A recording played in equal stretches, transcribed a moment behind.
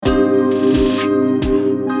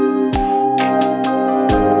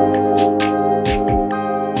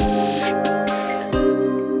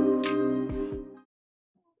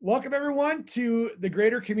everyone, to the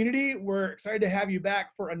greater community. We're excited to have you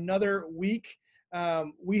back for another week.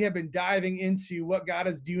 We have been diving into what God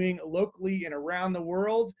is doing locally and around the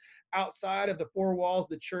world outside of the four walls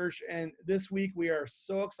of the church. And this week, we are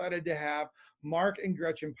so excited to have Mark and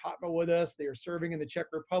Gretchen Potma with us. They are serving in the Czech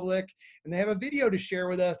Republic, and they have a video to share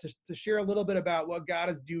with us to share a little bit about what God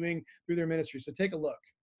is doing through their ministry. So take a look.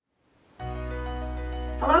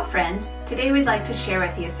 Hello friends, today we'd like to share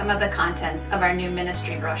with you some of the contents of our new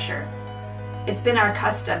ministry brochure. It's been our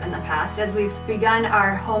custom in the past, as we've begun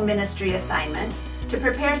our home ministry assignment, to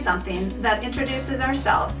prepare something that introduces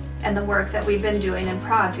ourselves and the work that we've been doing in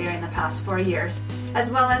Prague during the past 4 years,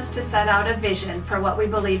 as well as to set out a vision for what we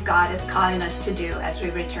believe God is calling us to do as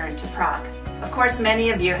we return to Prague. Of course,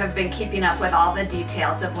 many of you have been keeping up with all the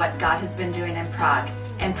details of what God has been doing in Prague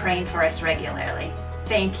and praying for us regularly.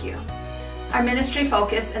 Thank you. Our ministry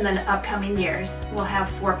focus in the upcoming years will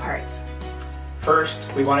have 4 parts.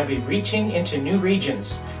 First, we want to be reaching into new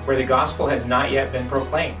regions where the gospel has not yet been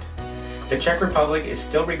proclaimed. The Czech Republic is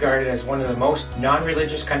still regarded as one of the most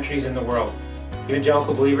non-religious countries in the world.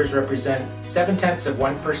 Evangelical believers represent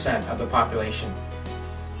 0.7% of the population.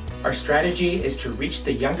 Our strategy is to reach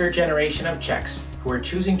the younger generation of Czechs who are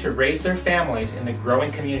choosing to raise their families in the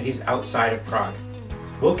growing communities outside of Prague.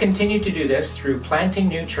 We'll continue to do this through planting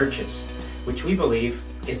new churches, which we believe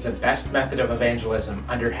is the best method of evangelism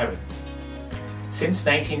under heaven. Since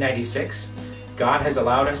 1996, God has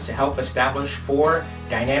allowed us to help establish 4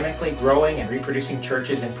 dynamically growing and reproducing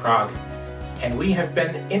churches in Prague, and we have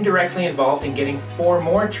been indirectly involved in getting 4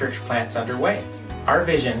 more church plants underway. Our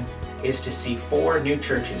vision is to see 4 new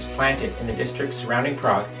churches planted in the districts surrounding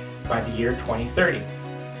Prague by the year 2030.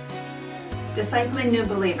 Discipling new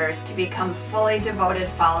believers to become fully devoted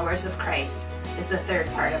followers of Christ is the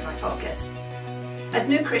 3rd part of our focus. As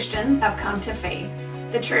new Christians have come to faith,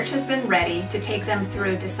 the church has been ready to take them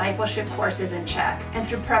through discipleship courses in Czech and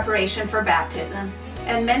through preparation for baptism,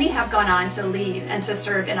 and many have gone on to lead and to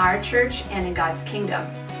serve in our church and in God's kingdom.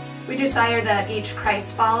 We desire that each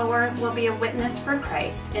Christ follower will be a witness for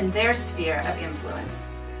Christ in their sphere of influence,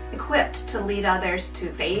 equipped to lead others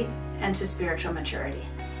to faith and to spiritual maturity.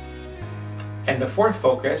 And the 4th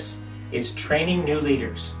focus is training new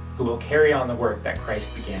leaders who will carry on the work that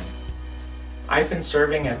Christ began. I've been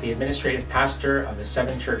serving as the administrative pastor of the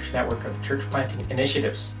 7-church network of church planting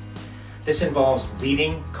initiatives. This involves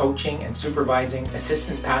leading, coaching, and supervising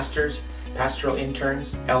assistant pastors, pastoral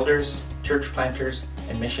interns, elders, church planters,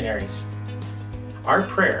 and missionaries. Our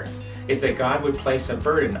prayer is that God would place a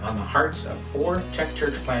burden on the hearts of 4 Czech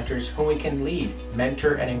church planters whom we can lead,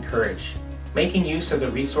 mentor, and encourage, making use of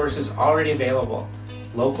the resources already available: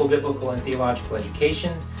 local biblical and theological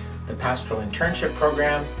education, the pastoral internship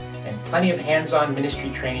program, and plenty of hands-on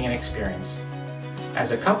ministry training and experience.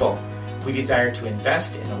 As a couple, we desire to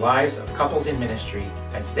invest in the lives of couples in ministry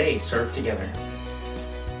as they serve together.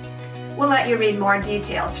 We'll let you read more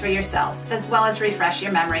details for yourselves, as well as refresh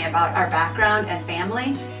your memory about our background and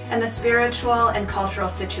family and the spiritual and cultural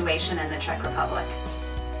situation in the Czech Republic.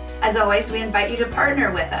 As always, we invite you to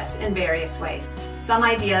partner with us in various ways. Some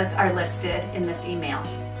ideas are listed in this email.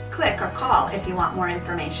 Click or call if you want more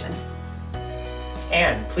information.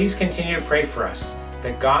 And please continue to pray for us,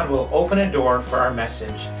 that God will open a door for our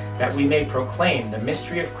message, that we may proclaim the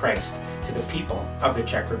mystery of Christ to the people of the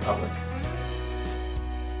Czech Republic.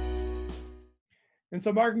 And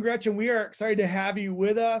so, Mark and Gretchen, we are excited to have you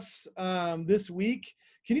with us this week.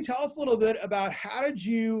 Can you tell us a little bit about how did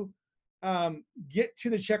you get to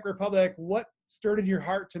the Czech Republic? What stirred in your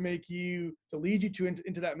heart to lead you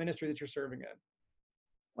into that ministry that you're serving in?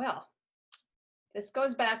 Well, this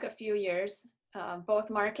goes back a few years. Both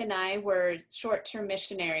Mark and I were short-term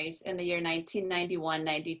missionaries in the year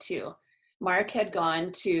 1991-92. Mark had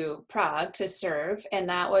gone to Prague to serve, and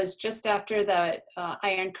that was just after the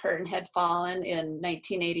Iron Curtain had fallen in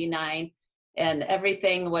 1989, and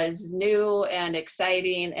everything was new and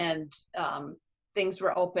exciting, and things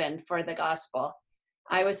were open for the gospel.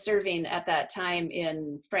 I was serving at that time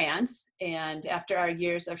in France, and after our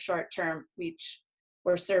years of short-term, we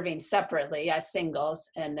were serving separately as singles,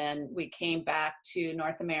 and then we came back to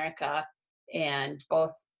North America and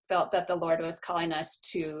both felt that the Lord was calling us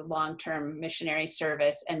to long-term missionary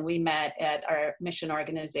service, and we met at our mission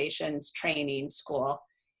organization's training school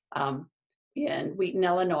in Wheaton,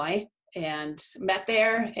 Illinois, and met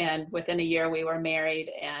there, and within a year we were married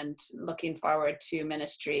and looking forward to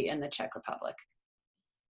ministry in the Czech Republic.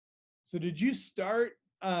 So did you start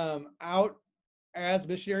out as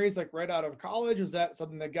missionaries, like right out of college? Was that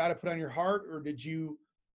something that God had put on your heart, or did you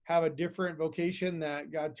have a different vocation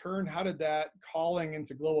that God turned? How did that calling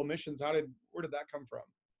into global missions, where did that come from?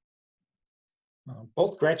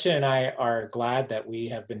 Both Gretchen and I are glad that we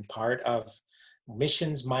have been part of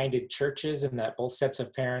missions-minded churches, and that both sets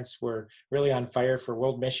of parents were really on fire for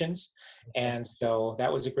world missions. And so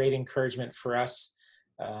that was a great encouragement for us.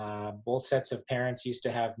 Both sets of parents used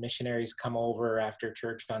to have missionaries come over after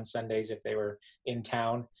church on Sundays if they were in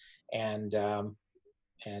town. And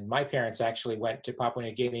my parents actually went to Papua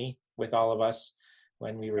New Guinea with all of us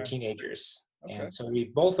when we were teenagers. Okay. And so we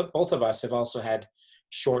both of us have also had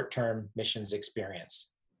short-term missions experience.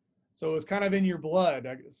 So it was kind of in your blood,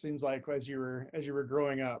 it seems like, as you were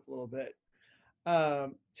growing up a little bit.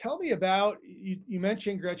 Tell me about, you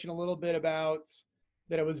mentioned, Gretchen, a little bit about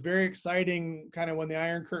that it was very exciting kind of when the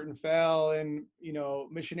Iron Curtain fell and,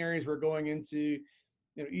 missionaries were going into,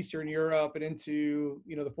 Eastern Europe and into,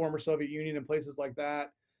 the former Soviet Union and places like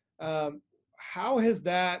that. How has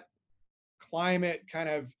that climate kind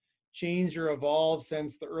of changed or evolved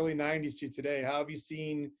since the early 90s to today? How have you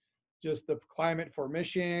seen just the climate for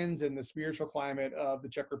missions and the spiritual climate of the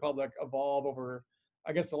Czech Republic evolve over,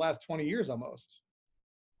 I guess, the last 20 years almost?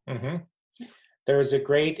 Mm-hmm. There was a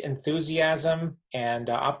great enthusiasm and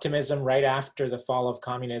optimism right after the fall of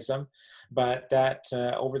communism, but that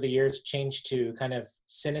over the years changed to kind of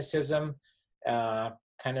cynicism, kind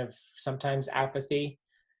of sometimes apathy.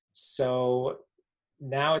 So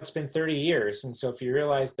now it's been 30 years. And so if you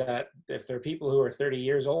realize that if there are people who are 30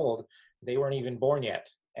 years old, they weren't even born yet.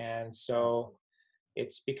 And so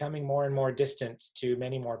it's becoming more and more distant to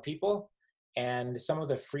many more people. And some of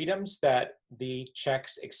the freedoms that the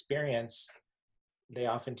Czechs experience, they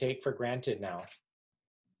often take for granted now.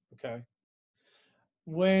 Okay.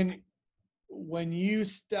 When you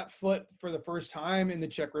step foot for the first time in the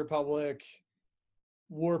Czech Republic,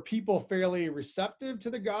 were people fairly receptive to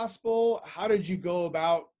the gospel? How did you go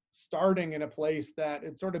about starting in a place that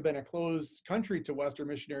had sort of been a closed country to Western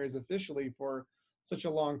missionaries officially for such a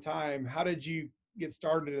long time? How did you get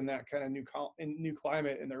started in that kind of new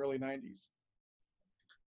climate in the early 90s?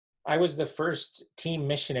 I was the first team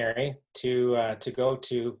missionary to go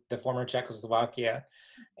to the former Czechoslovakia,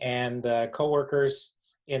 and coworkers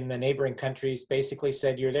in the neighboring countries basically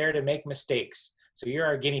said, "You're there to make mistakes, so you're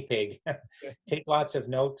our guinea pig. Take lots of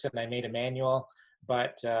notes." And I made a manual,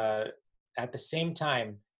 but at the same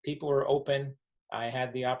time, people were open. I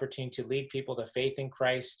had the opportunity to lead people to faith in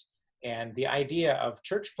Christ, and the idea of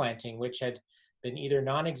church planting, which had been either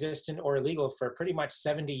non-existent or illegal for pretty much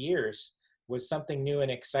 70 years, was something new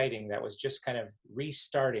and exciting that was just kind of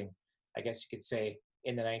restarting, I guess you could say,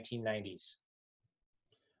 in the 1990s.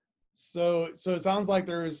 So it sounds like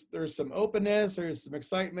there's some openness, there's some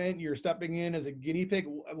excitement. You're stepping in as a guinea pig.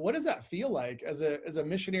 What does that feel like as a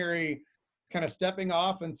missionary, kind of stepping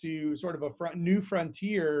off into sort of a new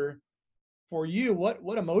frontier for you?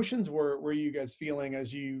 What emotions were you guys feeling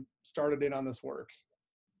as you started in on this work?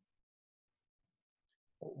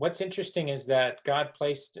 What's interesting is that God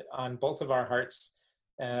placed on both of our hearts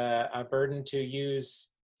a burden to use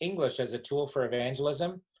English as a tool for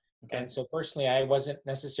evangelism. Okay. And so personally, I wasn't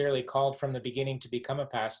necessarily called from the beginning to become a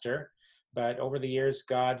pastor, but over the years,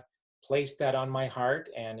 God placed that on my heart.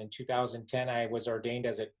 And in 2010, I was ordained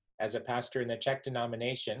as a pastor in the Czech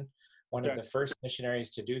denomination, one of the first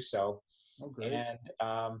missionaries to do so. Oh, great. And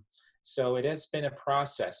so it has been a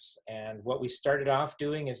process, and what we started off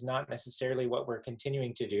doing is not necessarily what we're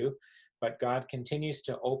continuing to do, but God continues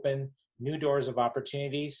to open new doors of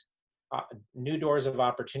opportunity,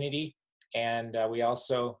 and we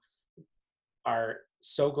also are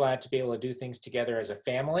so glad to be able to do things together as a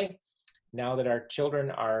family. Now that our children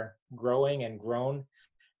are growing and grown,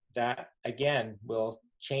 that again will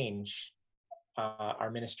change our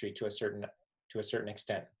ministry to a certain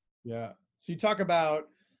extent. Yeah. So you talk about,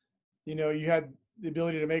 you had the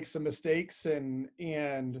ability to make some mistakes and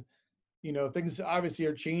things obviously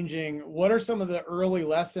are changing. What are some of the early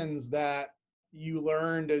lessons that you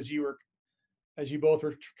learned as you both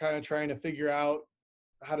were kind of trying to figure out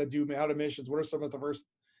how to missions? What are some of the first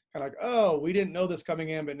kind of like, oh, we didn't know this coming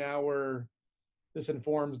in, but now this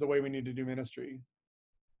informs the way we need to do ministry?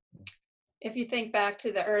 If you think back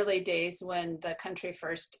to the early days when the country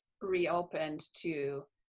first reopened to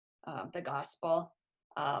the gospel,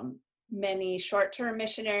 many short-term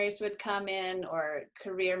missionaries would come in, or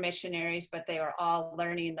career missionaries, but they were all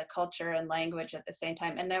learning the culture and language at the same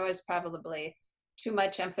time. And there was probably too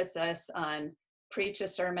much emphasis on preach a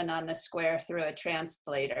sermon on the square through a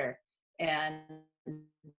translator. And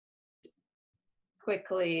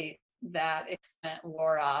quickly that extent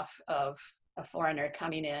wore off of a foreigner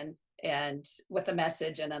coming in and with a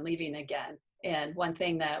message and then leaving again. And one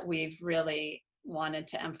thing that we've really wanted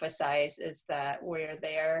to emphasize is that we're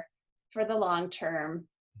there for the long term.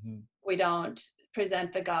 Mm-hmm. We don't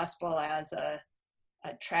present the gospel as a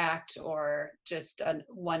a tract or just a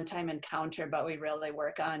one-time encounter, but we really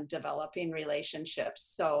work on developing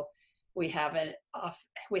relationships. So we have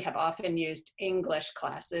often used English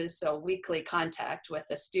classes, so weekly contact with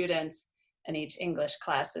the students, and each English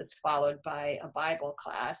class is followed by a Bible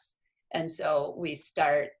class. And so we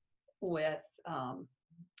start with,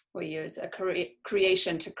 we use a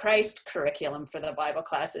Creation to Christ curriculum for the Bible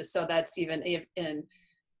classes. So that's even in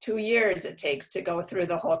 2 years it takes to go through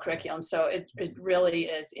the whole curriculum. So it really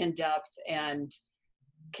is in depth and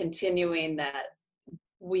continuing that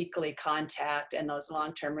weekly contact and those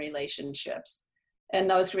long-term relationships. And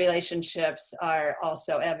those relationships are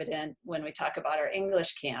also evident when we talk about our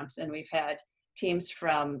English camps. And we've had teams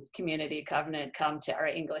from Community Covenant come to our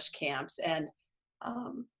English camps. And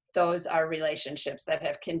those are relationships that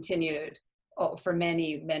have continued for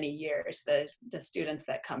many, many years, the students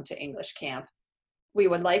that come to English camp. We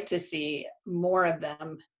would like to see more of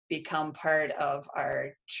them become part of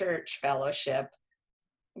our church fellowship,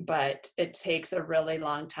 but it takes a really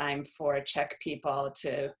long time for Czech people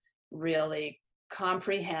to really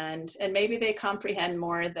comprehend, and maybe they comprehend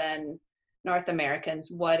more than North Americans,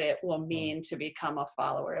 what it will mean to become a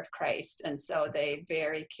follower of Christ. And so they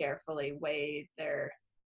very carefully weigh their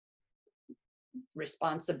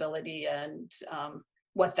responsibility and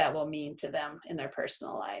what that will mean to them in their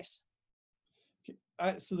personal lives.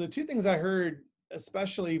 So the two things I heard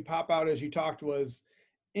especially pop out as you talked was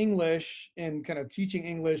English and kind of teaching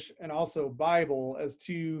English, and also Bible as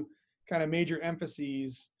two kind of major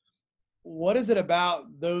emphases. What is it about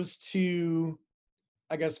those two,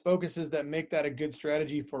 I guess, focuses that make that a good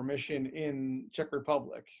strategy for mission in Czech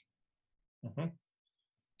Republic? Mm-hmm.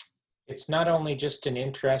 It's not only just an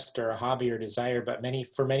interest or a hobby or desire, but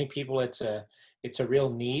for many people, it's a real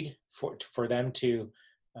need for them to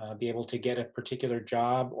be able to get a particular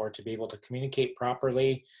job, or to be able to communicate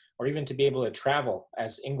properly, or even to be able to travel,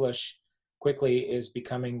 as English quickly is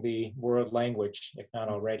becoming the world language, if not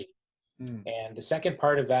already. And the second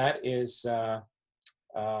part of that is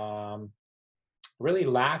really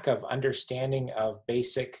lack of understanding of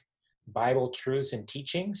basic Bible truths and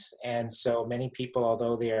teachings. And so many people,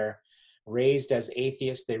 although they're raised as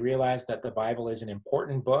atheists, they realize that the Bible is an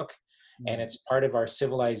important book and it's part of our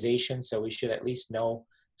civilization, so we should at least know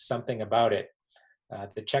something about it.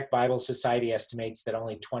 The Czech Bible Society estimates that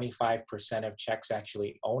only 25% of Czechs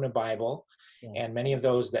actually own a Bible, and many of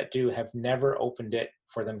those that do have never opened it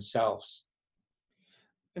for themselves.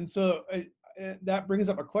 And so that brings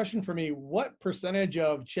up a question for me. What percentage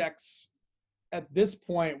of Czechs at this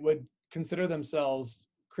point would consider themselves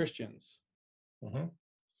Christians? Mm-hmm.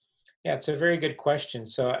 Yeah, it's a very good question.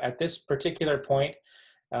 So at this particular point,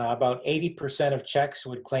 about 80% of Czechs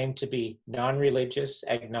would claim to be non-religious,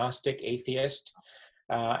 agnostic, atheist.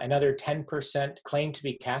 Another 10% claim to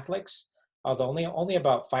be Catholics, although only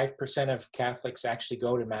about 5% of Catholics actually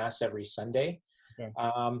go to Mass every Sunday. Okay.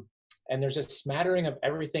 And there's a smattering of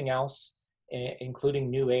everything else, including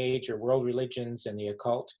New Age or world religions and the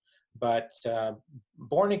occult. But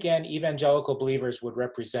born-again evangelical believers would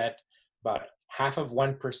represent about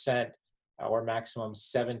 0.5%, or maximum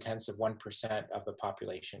 0.7% of the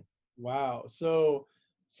population. Wow. So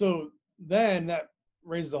then that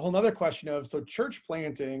raises a whole nother question of, so church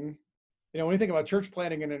planting, when you think about church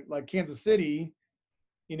planting in like Kansas City,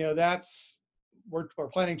 that's, we're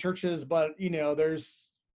planting churches, but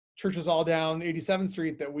there's churches all down 87th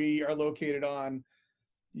Street that we are located on.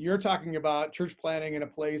 You're talking about church planting in a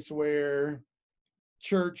place where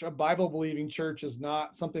a Bible believing church is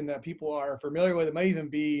not something that people are familiar with. It might even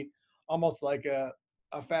be almost like a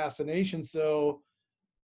fascination. So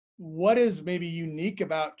what is maybe unique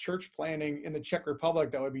about church planting in the Czech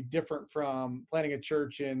Republic that would be different from planting a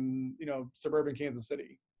church in, suburban Kansas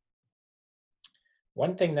City?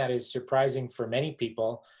 One thing that is surprising for many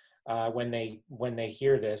people when they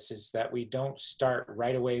hear this is that we don't start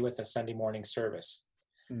right away with a Sunday morning service.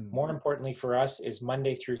 More importantly for us is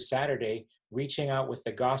Monday through Saturday, reaching out with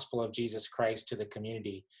the gospel of Jesus Christ to the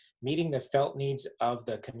community, meeting the felt needs of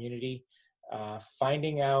the community,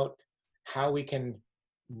 finding out how we can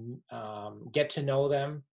get to know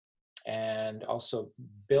them, and also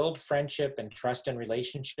build friendship and trust and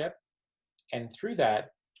relationship. And through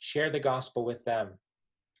that, share the gospel with them.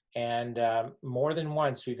 And more than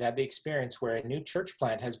once, we've had the experience where a new church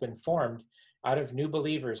plant has been formed out of new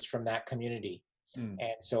believers from that community.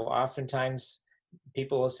 And so oftentimes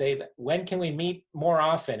people will say, when can we meet more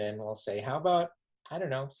often? And we'll say, how about, I don't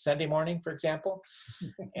know, Sunday morning, for example?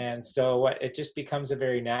 And so it just becomes a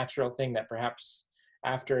very natural thing that perhaps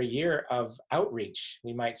after a year of outreach,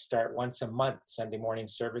 we might start once a month Sunday morning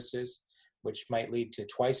services, which might lead to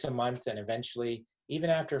twice a month, and eventually, even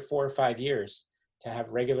after 4 or 5 years, to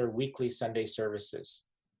have regular weekly Sunday services.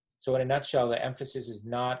 So in a nutshell, the emphasis is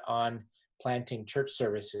not on planting church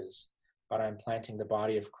services, but on planting the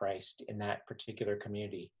body of Christ in that particular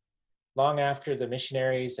community. Long after the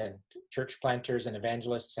missionaries and church planters and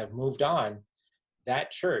evangelists have moved on,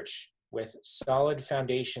 that church with solid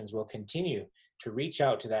foundations will continue to reach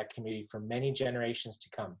out to that community for many generations to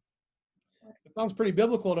come. It sounds pretty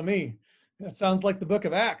biblical to me. It sounds like the book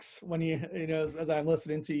of Acts when as I'm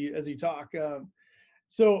listening to you as you talk.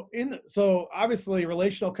 So obviously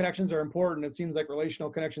relational connections are important. It seems like relational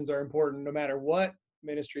connections are important no matter what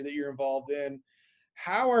ministry that you're involved in.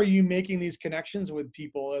 How are you making these connections with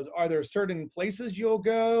people? Are there certain places you'll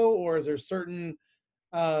go, or is there certain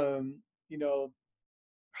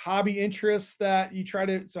hobby interests that you try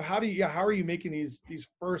to? So how are you making these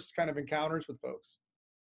first kind of encounters with folks?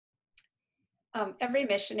 Every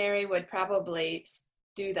missionary would probably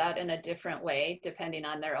do that in a different way, depending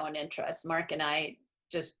on their own interests. Mark and I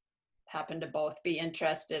just happen to both be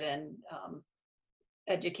interested in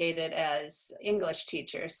educated as English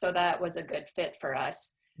teachers, so that was a good fit for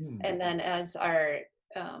us. And then as our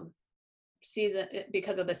season,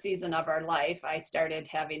 because of the season of our life, I started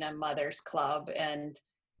having a mother's club and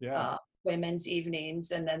women's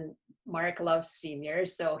evenings, and then Mark loves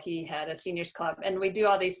seniors, so he had a seniors club, and we do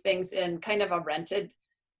all these things in kind of a rented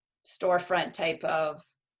storefront type of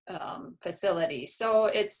facility. So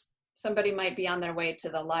it's somebody might be on their way to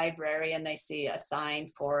the library and they see a sign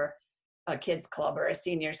for a kids club or a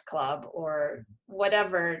seniors club or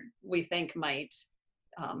whatever we think might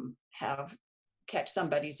catch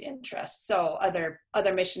somebody's interest. So other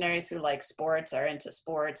missionaries who like sports are into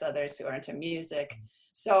sports, others who are into music.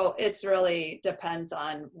 So it's really depends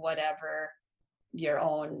on whatever your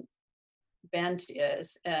own bent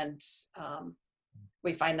is. And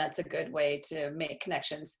we find that's a good way to make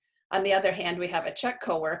connections. On the other hand, we have a Czech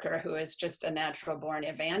coworker who is just a natural born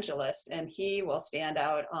evangelist, and he will stand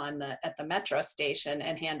out at the metro station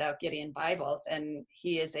and hand out Gideon Bibles, and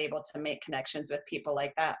he is able to make connections with people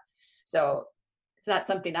like that. So it's not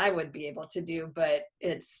something I would be able to do, but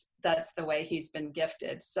that's the way he's been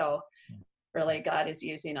gifted. So really God is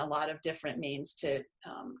using a lot of different means to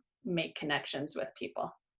make connections with people.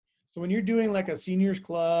 So when you're doing like a seniors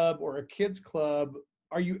club or a kids club,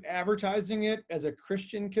 are you advertising it as a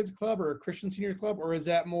Christian kids club or a Christian seniors club, or is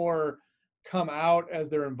that more come out as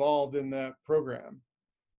they're involved in the program?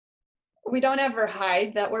 We don't ever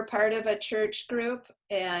hide that we're part of a church group,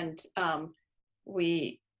 and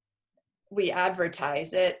we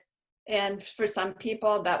advertise it. And for some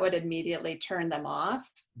people, that would immediately turn them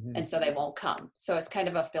off, and so they won't come. So it's kind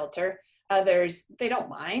of a filter. Others, they don't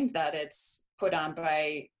mind that it's put on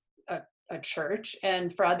by a church,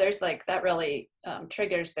 and for others, like that really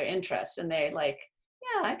triggers their interest, and they're like,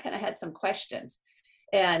 yeah, I kind of had some questions.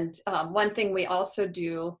 And one thing we also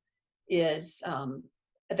do is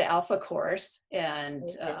the Alpha course and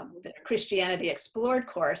the Christianity Explored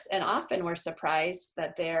course, and often we're surprised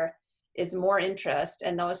that there is more interest,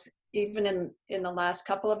 and those, even in the last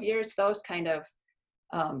couple of years, those kind of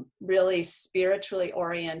really spiritually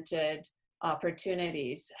oriented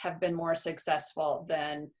opportunities have been more successful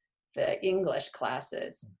than the English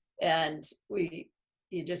classes. And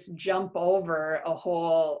you just jump over a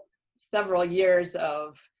whole several years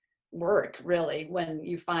of work, really, when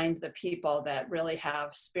you find the people that really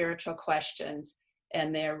have spiritual questions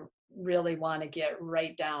and they really want to get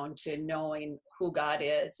right down to knowing who God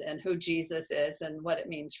is and who Jesus is and what it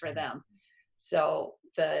means for them. So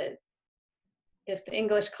if the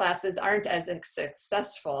English classes aren't as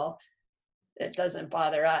successful, it doesn't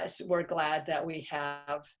bother us. We're glad that we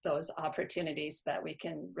have those opportunities that we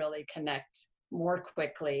can really connect more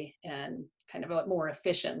quickly and kind of more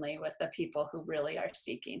efficiently with the people who really are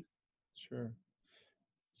seeking. Sure.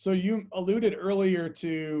 So you alluded earlier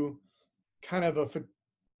to kind of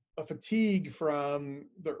a fatigue from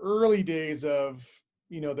the early days of,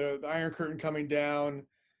 the Iron Curtain coming down,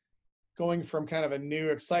 going from kind of a new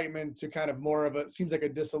excitement to kind of more of seems like a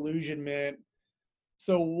disillusionment.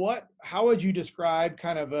 So how would you describe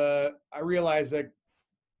kind of I realize that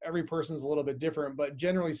every person's a little bit different, but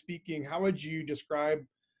generally speaking, how would you describe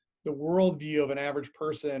the worldview of an average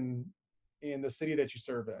person in the city that you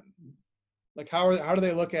serve in? Like how do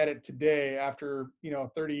they look at it today after,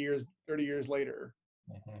 30 years later?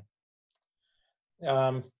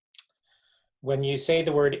 When you say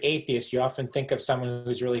the word atheist, you often think of someone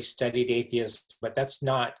who's really studied atheism, but that's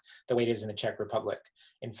not the way it is in the Czech Republic.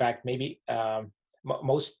 In fact, maybe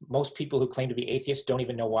most people who claim to be atheists don't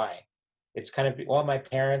even know why. It's kind of, well, my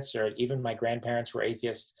parents or even my grandparents were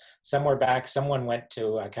atheists. Somewhere back, someone went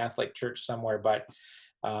to a Catholic church somewhere, but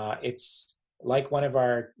it's like one of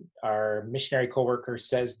our missionary coworkers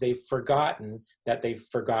says, they've forgotten that they've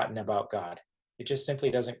forgotten about God. It just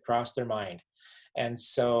simply doesn't cross their mind. And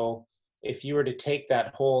so if you were to take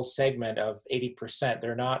that whole segment of 80%,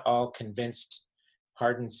 they're not all convinced,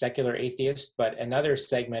 hardened secular atheists, but another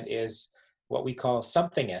segment is what we call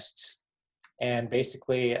somethingists. And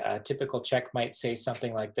basically, a typical Czech might say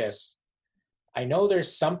something like this: I know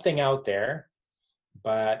there's something out there,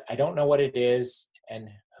 but I don't know what it is, and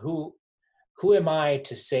who am I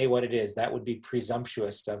to say what it is? That would be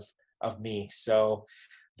presumptuous of me. So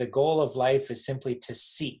the goal of life is simply to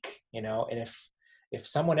seek, and if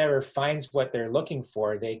someone ever finds what they're looking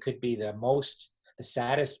for, they could be the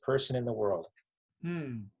saddest person in the world.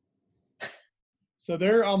 So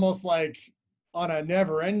they're almost like on a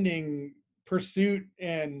never-ending pursuit,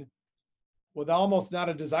 and with almost not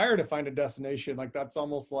a desire to find a destination. Like that's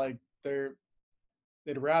almost like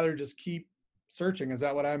they'd rather just keep searching. Is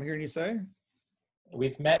that what I'm hearing you say?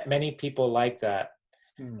 We've met many people like that.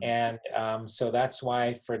 And so that's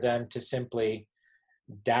why for them to simply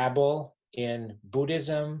dabble in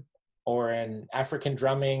Buddhism or in African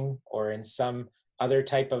drumming or in some other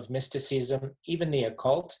type of mysticism, even the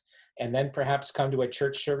occult, and then perhaps come to a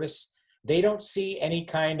church service, they don't see any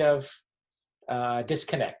kind of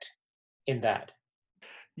disconnect in that.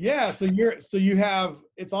 Yeah, so you have,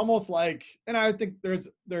 it's almost like, and I think there's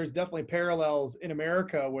definitely parallels in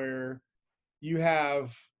America where you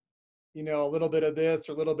have, a little bit of this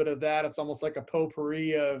or a little bit of that. It's almost like a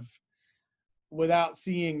potpourri of, without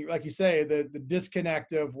seeing, like you say, the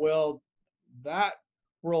disconnect of, well, that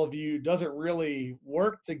worldview doesn't really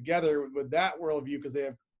work together with that worldview because they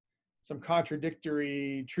have some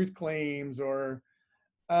contradictory truth claims. Or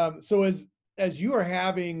so as you are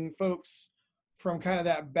having folks from kind of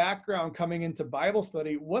that background coming into Bible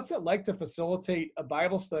study, what's it like to facilitate a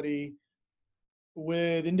Bible study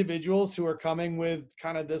with individuals who are coming with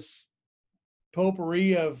kind of this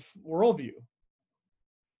potpourri of worldview?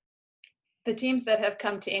 The teams that have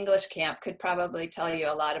come to English camp could probably tell you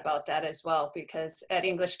a lot about that as well, because at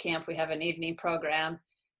English camp we have an evening program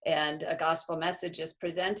and a gospel message is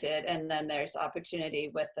presented, and then there's opportunity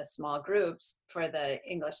with the small groups for the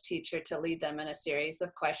English teacher to lead them in a series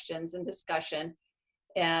of questions and discussion,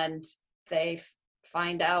 and they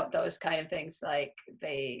find out those kind of things, like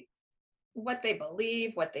what they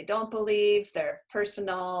believe, what they don't believe, their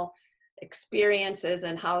personal experiences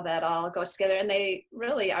and how that all goes together. And they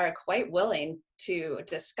really are quite willing to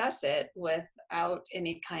discuss it without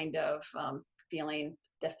any kind of feeling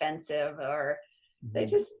defensive, or they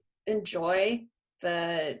just enjoy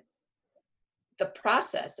the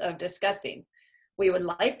process of discussing. We would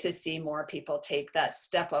like to see more people take that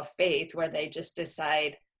step of faith where they just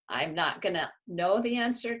decide, I'm not going to know the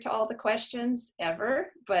answer to all the questions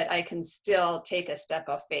ever, but I can still take a step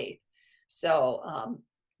of faith. So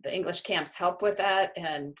the English camps help with that,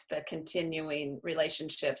 and the continuing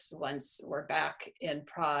relationships once we're back in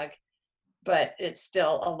Prague. But it's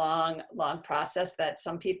still a long, long process that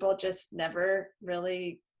some people just never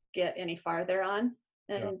really get any farther on.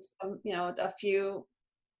 And, a few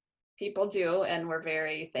people do, and we're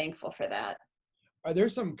very thankful for that. Are there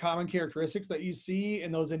some common characteristics that you see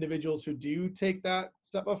in those individuals who do take that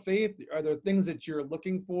step of faith? Are there things that you're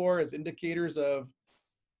looking for as indicators of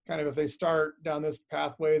kind of, if they start down this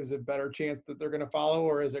pathway, there's a better chance that they're going to follow,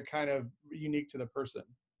 or is it kind of unique to the person?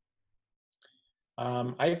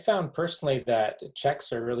 I've found personally that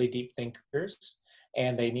Czechs are really deep thinkers,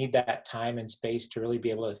 and they need that time and space to really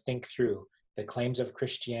be able to think through the claims of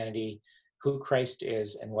Christianity, who Christ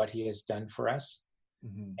is, and what he has done for us.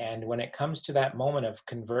 And when it comes to that moment of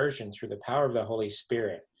conversion through the power of the Holy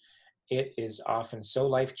Spirit, it is often so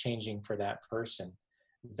life-changing for that person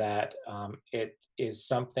that it is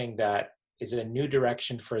something that is a new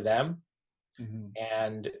direction for them.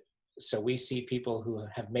 And so we see people who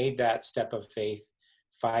have made that step of faith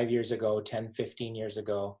 5 years ago, 10, 15 years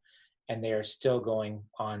ago, and they are still going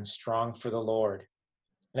on strong for the Lord.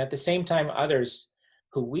 And at the same time, others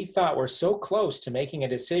who we thought were so close to making a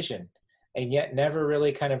decision and yet never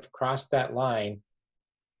really kind of crossed that line,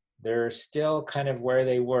 they're still kind of where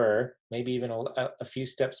they were, maybe even a few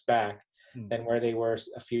steps back than where they were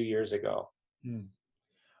a few years ago.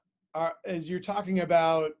 As you're talking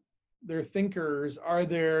about their thinkers, are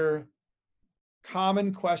there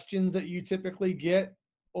common questions that you typically get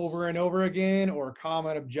over and over again, or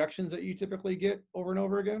common objections that you typically get over and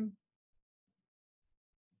over again?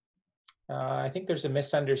 I think there's a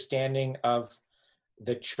misunderstanding of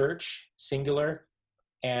the church, singular,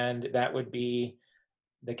 and that would be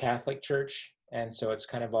the Catholic Church. And so it's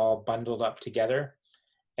kind of all bundled up together.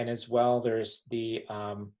 And as well, there's the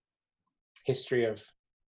history of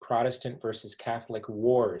Protestant versus Catholic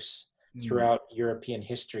wars throughout European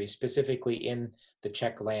history, specifically in the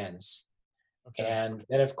Czech lands. Okay. And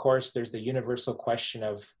then, of course, there's the universal question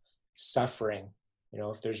of suffering.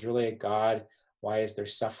 If there's really a God, why is there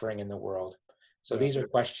suffering in the world? So these are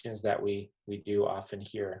questions that we do often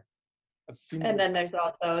hear. And then there's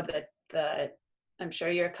also the I'm sure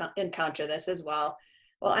you encounter this as well.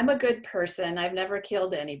 Well, I'm a good person. I've never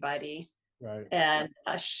killed anybody. Right. And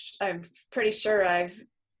I'm pretty sure I've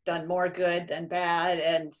done more good than bad.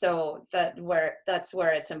 And so that's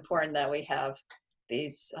where it's important that we have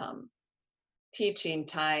these teaching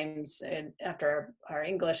times and after our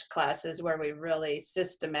English classes where we really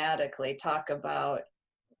systematically talk about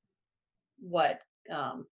what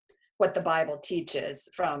the Bible teaches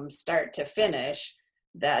from start to finish,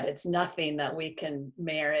 that it's nothing that we can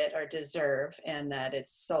merit or deserve, and that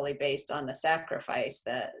it's solely based on the sacrifice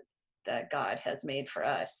that God has made for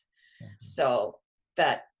us. Mm-hmm. So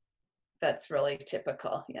that's really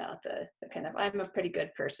typical. Yeah, the kind of I'm a pretty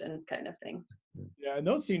good person kind of thing. Yeah, and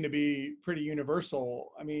those seem to be pretty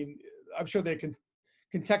universal. I mean, I'm sure they can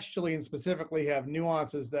contextually and specifically have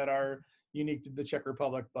nuances that are unique to the Czech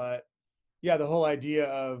Republic, but yeah, the whole idea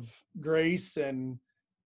of grace and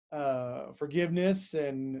forgiveness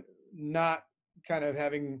and not kind of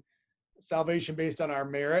having salvation based on our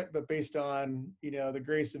merit, but based on, the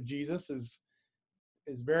grace of Jesus is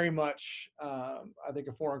very much, I think,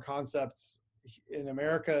 a foreign concept in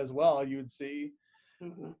America as well, you would see.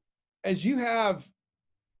 Mm-hmm. As you have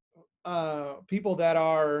people that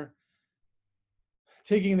are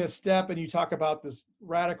taking this step and you talk about this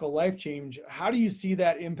radical life change, how do you see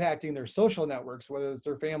that impacting their social networks, whether it's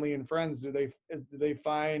their family and friends? Do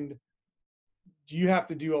you have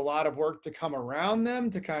to do a lot of work to come around them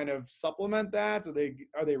to kind of supplement that?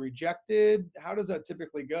 Are they rejected? How does that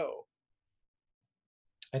typically go?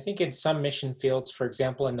 I think in some mission fields, for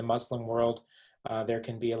example, in the Muslim world, there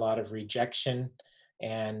can be a lot of rejection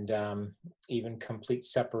and even complete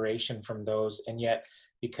separation from those. And yet,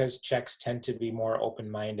 because Czechs tend to be more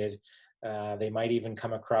open-minded, they might even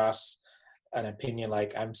come across an opinion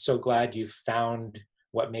like, I'm so glad you found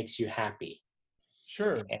what makes you happy.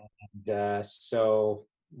 Sure. And so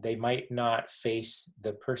they might not face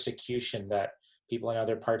the persecution that people in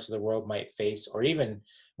other parts of the world might face, or even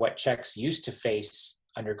what Czechs used to face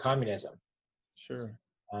under communism. Sure.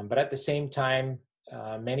 But at the same time,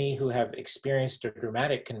 many who have experienced a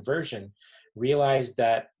dramatic conversion realize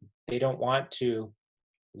that they don't want to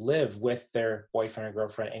live with their boyfriend or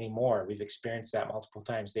girlfriend anymore. We've experienced that multiple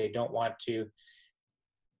times. They don't want to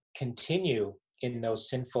continue in those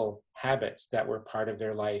sinful habits that were part of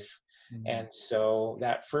their life. Mm-hmm. And so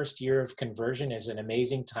that first year of conversion is an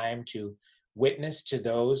amazing time to witness to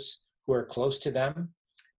those who are close to them.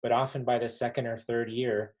 But often by the second or third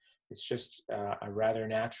year, it's just a rather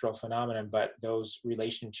natural phenomenon, but those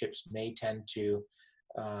relationships may tend to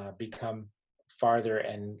become farther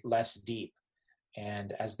and less deep.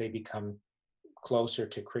 And as they become closer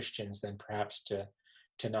to Christians than perhaps to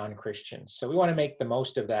non-Christians. So we want to make the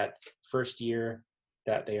most of that first year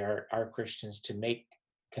that they are Christians, to make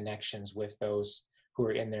connections with those who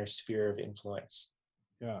are in their sphere of influence.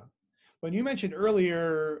 Yeah. When you mentioned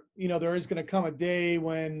earlier, there is going to come a day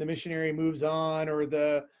when the missionary moves on or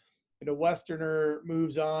the Westerner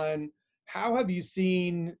moves on. How have you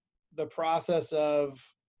seen the process of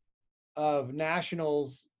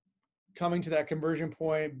nationals coming to that conversion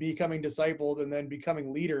point, becoming discipled, and then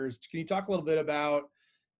becoming leaders? Can you talk a little bit about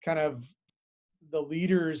kind of the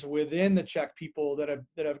leaders within the Czech people that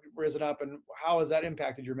have risen up, and how has that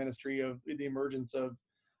impacted your ministry of the emergence of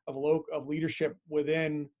leadership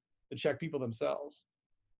within the Czech people themselves?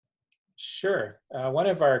 Sure. One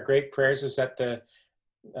of our great prayers is that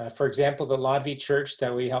for example, the Lodvi Church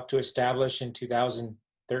that we helped to establish in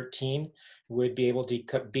 2013 would be able to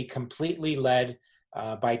be completely led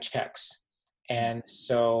by Czechs. And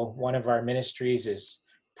so one of our ministries is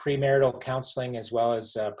premarital counseling as well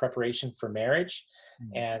as preparation for marriage.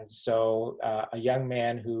 Mm-hmm. And so a young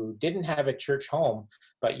man who didn't have a church home,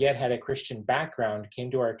 but yet had a Christian background,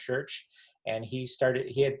 came to our church, and he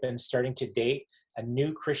had been starting to date a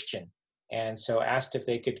new Christian. And so asked if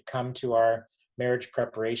they could come to our marriage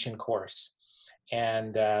preparation course.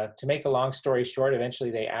 And to make a long story short, eventually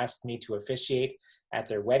they asked me to officiate at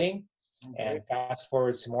their wedding. Okay. And fast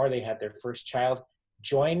forward some more, they had their first child,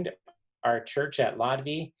 joined our church at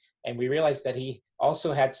Lodvi, and we realized that he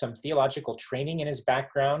also had some theological training in his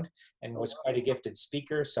background and was quite a gifted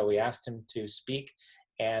speaker. So we asked him to speak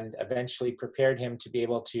and eventually prepared him to be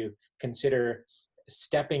able to consider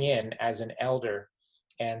stepping in as an elder.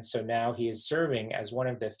 And so now he is serving as one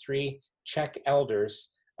of the 3 Czech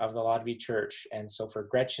elders of the Lodvie Church. And so for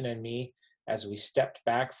Gretchen and me, as we stepped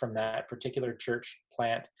back from that particular church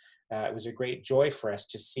plant, it was a great joy for us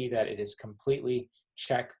to see that it is completely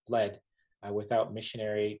Czech-led without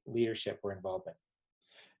missionary leadership or involvement.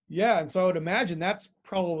 Yeah, and so I would imagine that's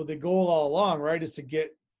probably the goal all along, right? Is to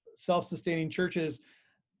get self-sustaining churches.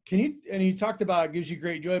 Can you, and you talked about it gives you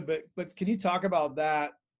great joy, but can you talk about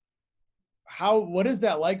that? What is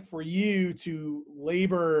that like for you to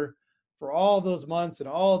labor for all those months and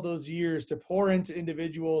all of those years to pour into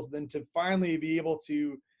individuals, then to finally be able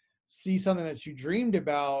to see something that you dreamed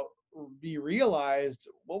about be realized?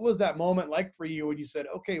 What was that moment like for you when you said,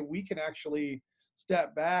 okay, we can actually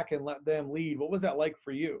step back and let them lead? What was that like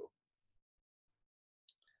for you?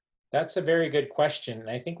 That's a very good question.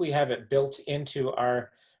 I think we have it built into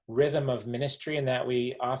our rhythm of ministry in that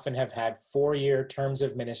we often have had 4-year terms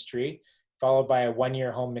of ministry followed by a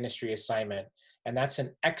 1-year home ministry assignment. And that's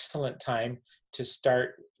an excellent time to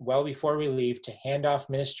start well before we leave, to hand off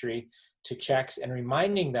ministry to Czechs and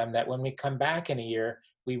reminding them that when we come back in a year,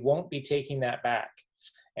 we won't be taking that back.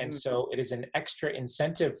 And so it is an extra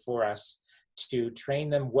incentive for us to train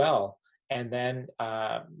them well, and then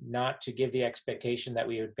not to give the expectation that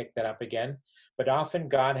we would pick that up again. But often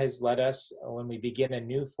God has led us, when we begin a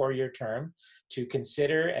new 4-year term, to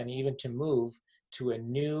consider and even to move to a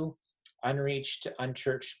new, unreached,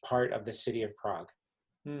 unchurched part of the city of Prague.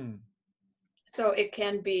 So it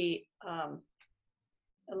can be a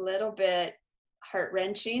little bit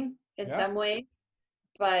heart-wrenching in some ways,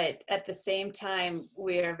 but at the same time,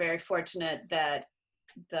 we are very fortunate that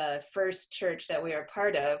the first church that we were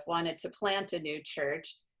part of wanted to plant a new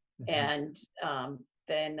church, and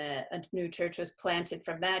then a new church was planted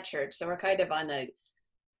from that church. So we're kind of on the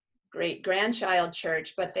great-grandchild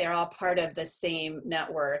church, but they're all part of the same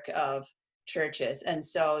network of churches. And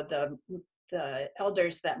so the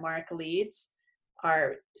elders that Mark leads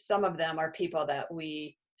some of them are people that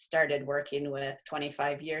we started working with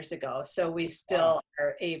 25 years ago. So we still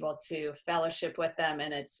are able to fellowship with them,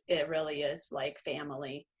 and it really is like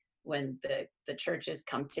family when the churches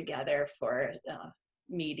come together for a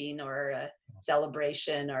meeting or a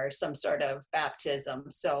celebration or some sort of baptism.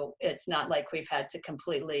 So it's not like we've had to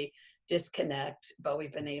completely disconnect, but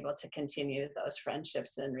we've been able to continue those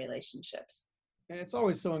friendships and relationships. And it's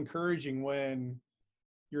always so encouraging when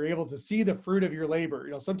you're able to see the fruit of your labor.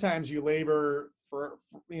 Sometimes you labor for,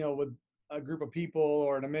 with a group of people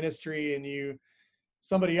or in a ministry, and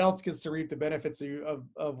somebody else gets to reap the benefits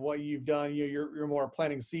of what you've done. You're more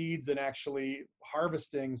planting seeds and actually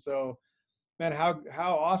harvesting. So, man,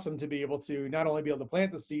 how awesome to be able to not only be able to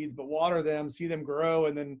plant the seeds, but water them, see them grow,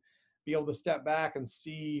 and then be able to step back and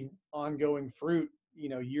see ongoing fruit,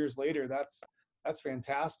 years later. That's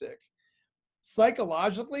fantastic.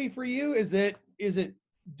 Psychologically for you, is it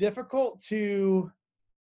difficult to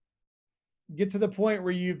get to the point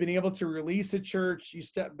where you've been able to release a church, you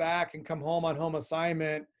step back and come home on home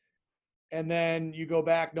assignment, and then you go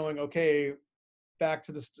back knowing, okay,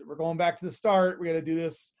 we're going back to the start, we got to do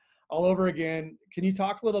this all over again? Can you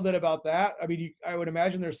talk a little bit about that? I mean, I would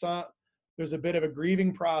imagine there's a bit of a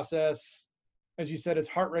grieving process. As you said, it's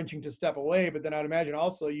heart-wrenching to step away, but then I'd imagine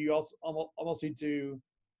also you almost need to,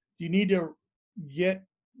 do you need to get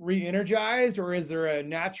re-energized, or is there a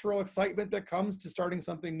natural excitement that comes to starting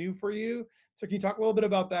something new for you? So can you talk a little bit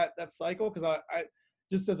about that cycle? Because I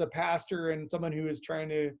just, as a pastor and someone who is trying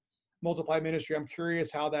to multiply ministry, I'm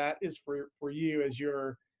curious how that is for you as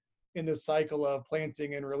you're in this cycle of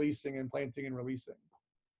planting and releasing and planting and releasing.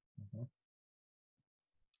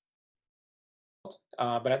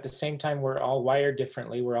 But at the same time, we're all wired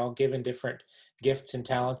differently. We're all given different gifts and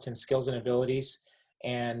talents and skills and abilities.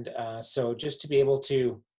 And so just to be able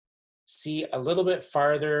to see a little bit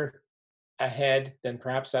farther ahead than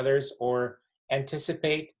perhaps others, or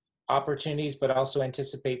anticipate opportunities, but also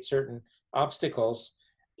anticipate certain obstacles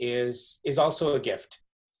is also a gift.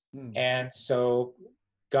 And so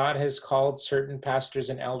God has called certain pastors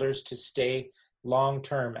and elders to stay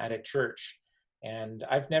long-term at a church. And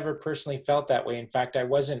I've never personally felt that way. In fact, I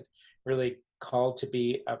wasn't really called to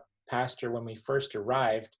be a pastor when we first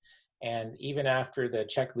arrived. And even after the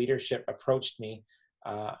Czech leadership approached me,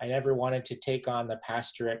 I never wanted to take on the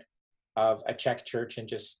pastorate of a Czech church and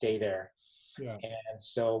just stay there. Yeah. And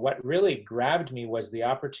so what really grabbed me was the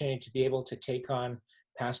opportunity to be able to take on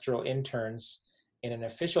pastoral interns in an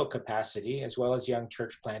official capacity, as well as young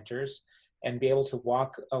church planters, and be able to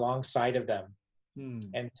walk alongside of them.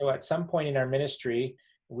 And so at some point in our ministry,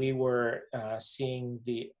 we were seeing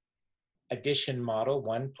the addition model,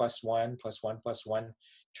 1 + 1 + 1 + 1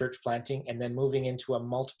 church planting, and then moving into a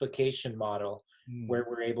multiplication model where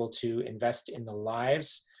we're able to invest in the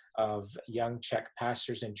lives of young Czech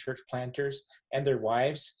pastors and church planters and their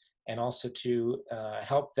wives, and also to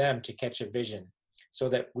help them to catch a vision, so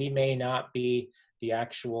that we may not be the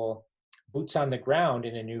actual boots on the ground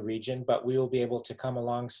in a new region, but we will be able to come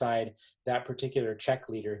alongside that particular Czech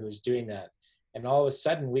leader who is doing that. And all of a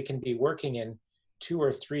sudden we can be working in 2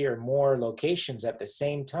 or 3 or more locations at the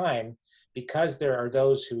same time, because there are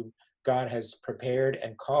those who God has prepared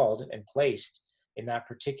and called and placed in that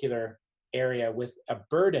particular area with a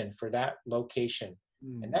burden for that location.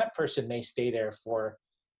 And that person may stay there for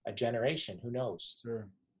a generation, who knows?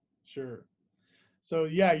 Sure. So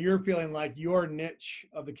yeah, you're feeling like your niche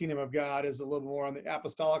of the kingdom of God is a little more on the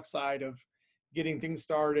apostolic side of getting things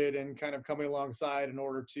started and kind of coming alongside in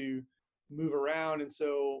order to move around. And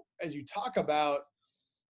so as you talk about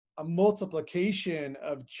a multiplication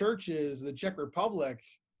of churches in the Czech Republic,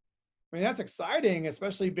 I mean, that's exciting,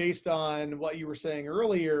 especially based on what you were saying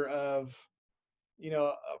earlier of,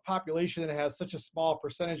 a population that has such a small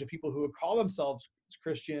percentage of people who would call themselves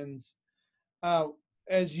Christians.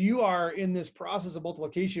 As you are in this process of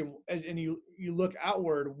multiplication, and you look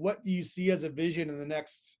outward, what do you see as a vision in the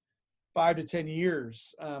next 5 to 10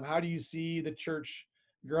 years? How do you see the church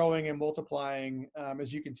growing and multiplying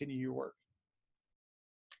as you continue your work?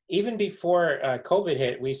 Even before COVID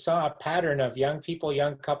hit, we saw a pattern of young people,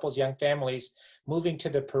 young couples, young families moving to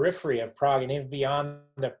the periphery of Prague and even beyond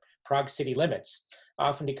the Prague city limits,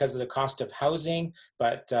 often because of the cost of housing,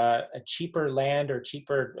 but a cheaper land or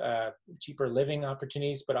cheaper living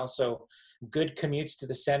opportunities, but also good commutes to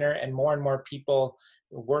the center and more people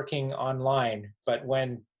working online. But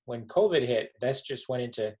when COVID hit, this just went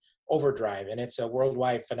into overdrive, and it's a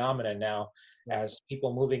worldwide phenomenon now, as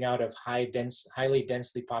people moving out of highly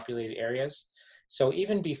densely populated areas. So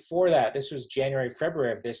even before that, this was January,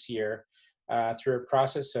 February of this year, through a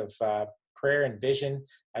process of prayer and vision,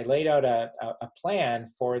 I laid out a plan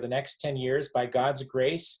for the next 10 years by God's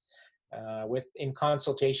grace, in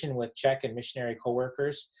consultation with Czech and missionary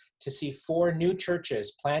co-workers, to see 4 new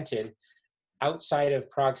churches planted outside of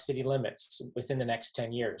Prague city limits within the next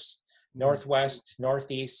 10 years. Northwest,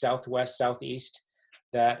 northeast, southwest, southeast,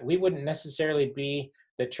 that we wouldn't necessarily be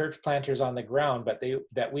the church planters on the ground, but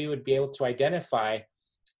that we would be able to identify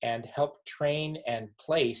and help train and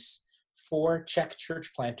place 4 Czech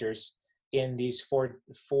church planters in these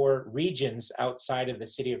four regions outside of the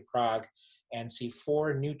city of Prague, and see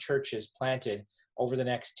 4 new churches planted over the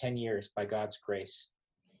next 10 years by God's grace.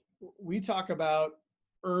 We talk about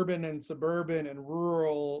urban and suburban and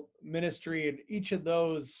rural ministry, and each of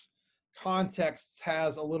those contexts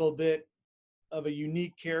has a little bit of a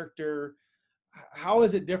unique character. How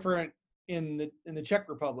is it different in the Czech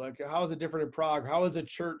Republic? How is it different in Prague? How is a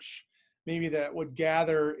church maybe that would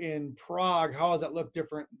gather in Prague? How does that look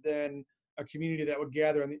different than a community that would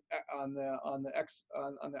gather on the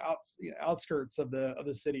outskirts of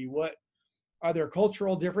the city? What are there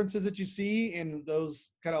cultural differences that you see in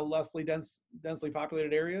those kind of densely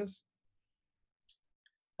populated areas?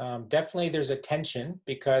 Definitely there's a tension,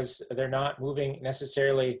 because they're not moving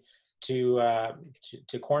necessarily to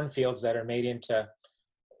cornfields that are made into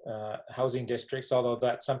housing districts, although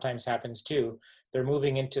that sometimes happens too. They're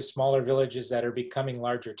moving into smaller villages that are becoming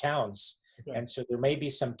larger towns. Okay. And so there may be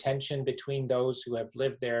some tension between those who have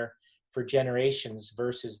lived there for generations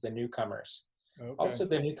versus the newcomers. Okay. Also,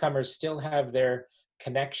 the newcomers still have their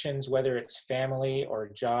connections, whether it's family or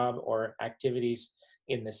job or activities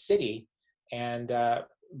in the city. And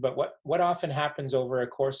but what often happens over a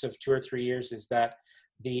course of 2 or 3 years is that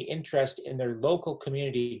the interest in their local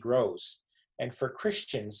community grows. And for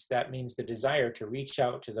Christians, that means the desire to reach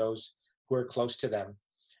out to those who are close to them.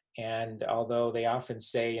 And although they often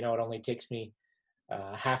say, it only takes me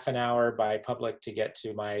half an hour by public to get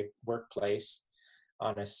to my workplace,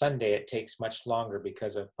 on a Sunday it takes much longer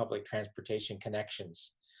because of public transportation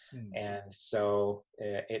connections. Mm-hmm. And so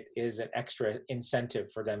it is an extra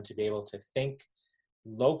incentive for them to be able to think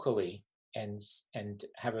locally and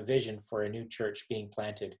have a vision for a new church being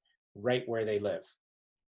planted right where they live.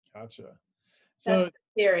 Gotcha. So that's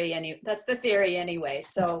the theory anyway.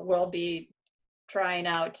 So we'll be trying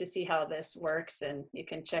out to see how this works, and you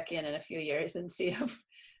can check in a few years and see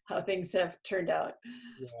how things have turned out.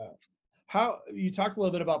 Yeah. How you talked a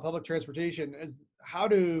little bit about public transportation. How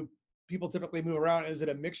do people typically move around? Is it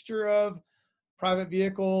a mixture of private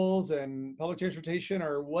vehicles and public transportation,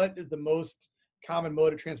 or what is the most common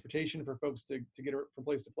mode of transportation for folks to get from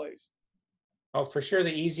place to place? Oh, for sure,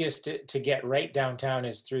 the easiest to get right downtown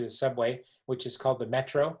is through the subway, which is called the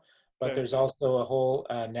metro. But okay. There's also a whole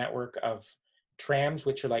network of trams,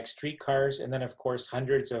 which are like streetcars, and then of course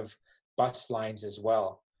hundreds of bus lines as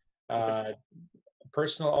well. Okay.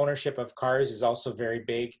 Personal ownership of cars is also very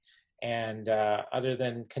big. And other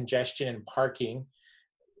than congestion and parking,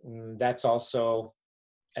 that's also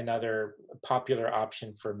another popular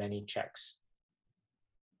option for many Czechs.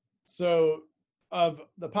 So, of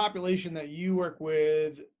the population that you work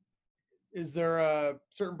with, is there a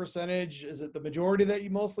certain percentage? Is it the majority that you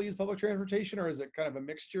mostly use public transportation, or is it kind of a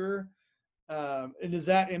mixture? And does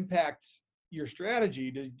that impact your strategy?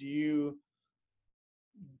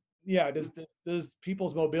 Does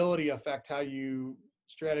people's mobility affect how you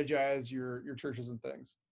strategize your churches and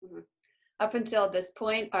things? Mhm. Up until this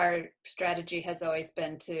point, our strategy has always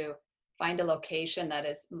been to find a location that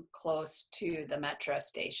is close to the metro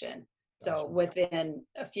station. So Gotcha. within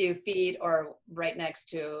a few feet or right next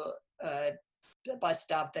to a bus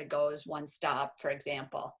stop that goes one stop, for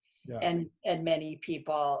example. Yeah. And many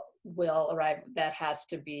people will arrive. That has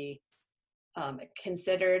to be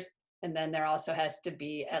considered. And then there also has to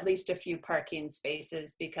be at least a few parking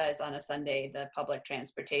spaces, because on a Sunday, the public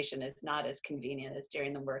transportation is not as convenient as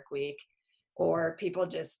during the work week. Or people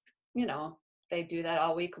just, they do that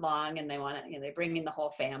all week long and they want to, they bring in the whole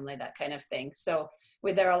family, that kind of thing. So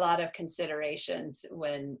there are a lot of considerations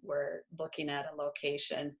when we're looking at a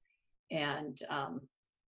location, and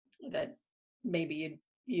that maybe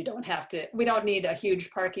you don't have to, we don't need a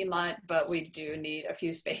huge parking lot, but we do need a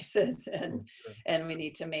few spaces, and we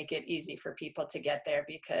need to make it easy for people to get there,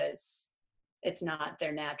 because it's not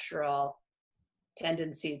their natural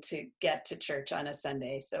tendency to get to church on a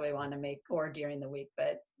Sunday. So we want to make, or during the week,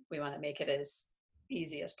 but we want to make it as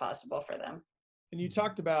easy as possible for them. And you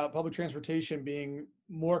talked about public transportation being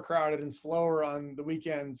more crowded and slower on the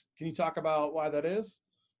weekends. Can you talk about why that is?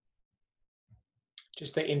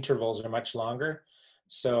 Just the intervals are much longer.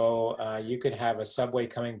 So you could have a subway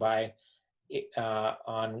coming by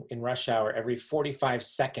in rush hour every 45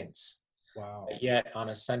 seconds. Wow. But yet on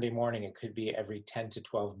a Sunday morning, it could be every 10 to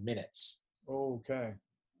 12 minutes. Okay.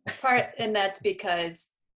 And that's because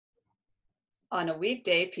on a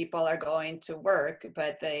weekday, people are going to work,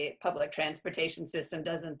 but the public transportation system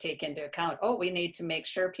doesn't take into account, we need to make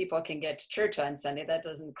sure people can get to church on Sunday. That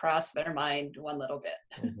doesn't cross their mind one little bit.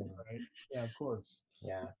 Right. Yeah, of course.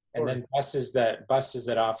 Yeah. And then buses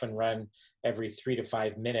that often run every 3 to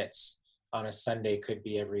 5 minutes on a Sunday could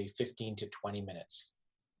be every 15 to 20 minutes.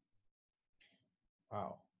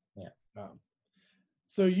 Wow. Yeah.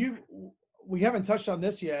 So we haven't touched on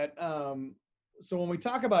this yet. So when we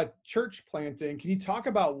talk about church planting, can you talk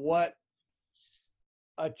about what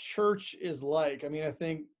a church is like? I mean, I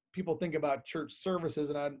think people think about church services,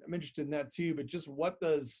 and I'm interested in that too, but just what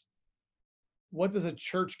does a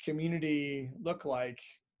church community look like?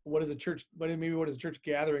 What does a church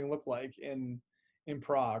gathering look like in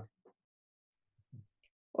Prague?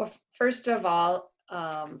 Well, first of all,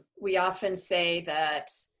 we often say that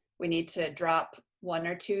we need to drop 1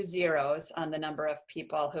 or 2 zeros on the number of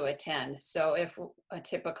people who attend. So if a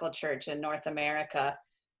typical church in North America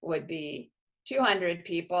would be 200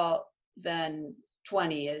 people, then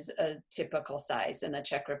 20 is a typical size in the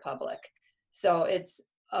Czech Republic. So it's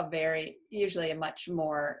usually a much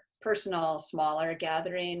more personal, smaller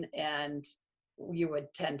gathering, and you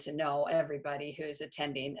would tend to know everybody who's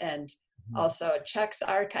attending. And also Czechs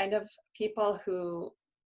are kind of people who,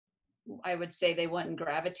 I would say, they wouldn't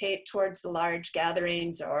gravitate towards large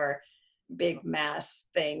gatherings or big mass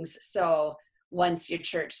things. So once your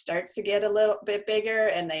church starts to get a little bit bigger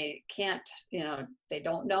and they can't, they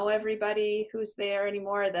don't know everybody who's there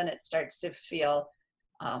anymore, then it starts to feel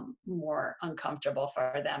more uncomfortable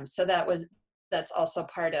for them. So that's also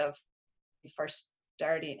part of first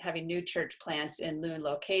having new church plants in new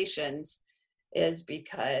locations, is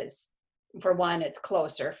because, for one, it's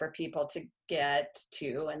closer for people to get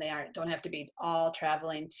to, and they don't have to be all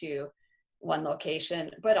traveling to one location,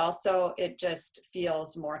 but also it just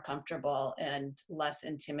feels more comfortable and less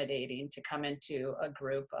intimidating to come into a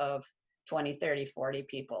group of 20, 30, 40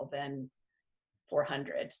 people than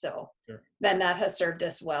 400. So sure. Then that has served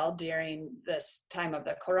us well during this time of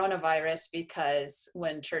the coronavirus, because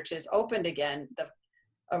when churches opened again,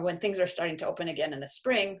 or when things are starting to open again in the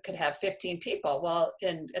spring, could have 15 people. Well,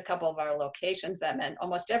 in a couple of our locations, that meant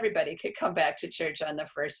almost everybody could come back to church on the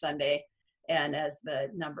first Sunday. And as the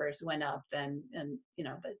numbers went up, then,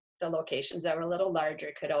 the locations that were a little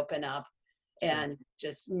larger could open up, and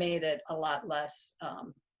just made it a lot less,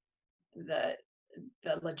 the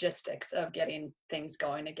logistics of getting things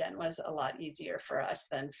going again was a lot easier for us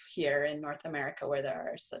than here in North America, where there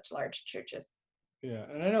are such large churches. Yeah,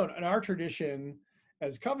 and I know in our tradition,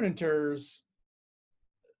 as Covenanters,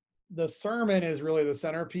 the sermon is really the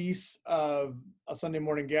centerpiece of a Sunday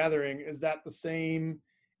morning gathering. Is that the same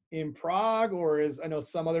in Prague, or I know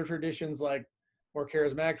some other traditions like more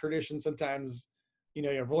charismatic traditions, sometimes, you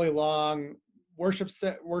have really long worship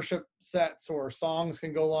sets, or songs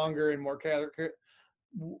can go longer and more.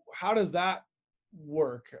 How does that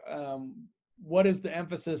work? What is the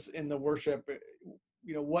emphasis in the worship?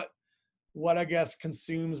 What I guess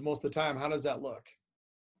consumes most of the time? How does that look?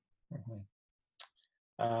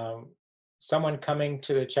 Someone coming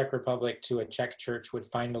to the Czech Republic to a Czech church would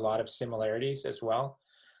find a lot of similarities as well.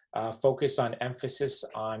 Focus on emphasis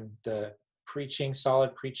on the preaching,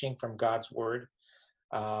 solid preaching from God's word,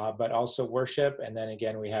 but also worship. And then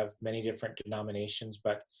again, we have many different denominations,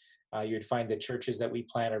 but you'd find the churches that we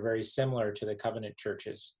plant are very similar to the covenant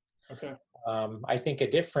churches. Okay. I think a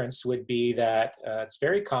difference would be that it's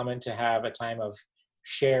very common to have a time of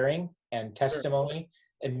sharing and testimony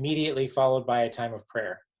immediately followed by a time of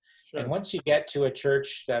prayer. Sure. And once you get to a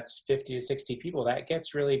church that's 50 to 60 people, that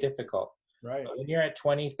gets really difficult. Right. But when you're at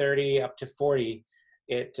 20, 30, up to 40,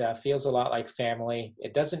 it feels a lot like family.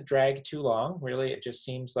 It doesn't drag too long, really. It just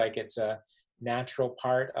seems like it's a natural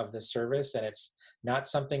part of the service, and it's not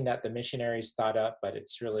something that the missionaries thought up, but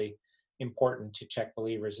it's really important to Czech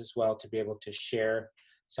believers as well to be able to share.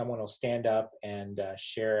 Someone will stand up and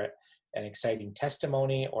share an exciting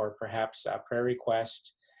testimony or perhaps a prayer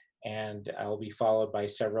request, and will be followed by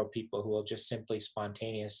several people who will just simply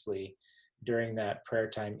spontaneously during that prayer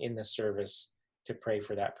time in the service to pray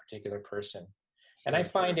for that particular person. And I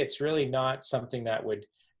find it's really not something that would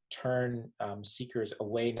turn seekers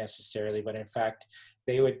away necessarily, but in fact,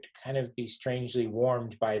 they would kind of be strangely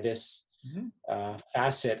warmed by this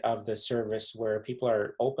facet of the service where people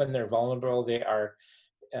are open, they're vulnerable, they are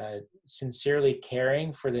sincerely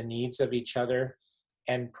caring for the needs of each other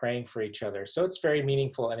and praying for each other. So it's very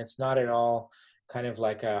meaningful, and it's not at all kind of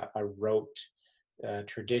like a rote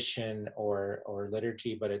tradition or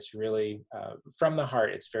liturgy, but it's really from the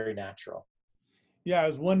heart. It's very natural. Yeah, I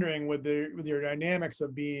was wondering with your dynamics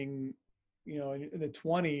of being, in the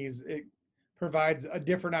 20s, it provides a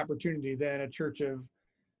different opportunity than a church of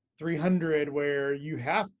 300 where you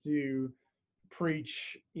have to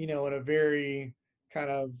preach, in a very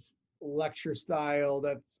kind of lecture style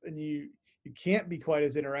and you can't be quite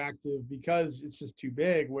as interactive because it's just too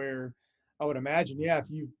big. Where I would imagine,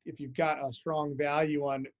 if you've got a strong value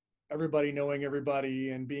on everybody knowing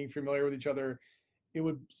everybody and being familiar with each other, it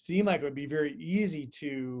would seem like it would be very easy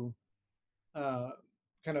to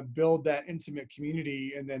kind of build that intimate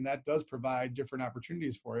community, and then that does provide different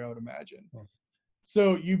opportunities for you, I would imagine.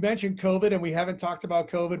 So you mentioned COVID, and we haven't talked about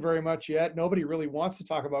COVID very much yet. Nobody really wants to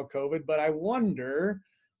talk about COVID, but I wonder,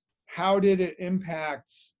 how did it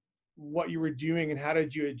impact what you were doing, and how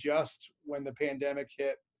did you adjust when the pandemic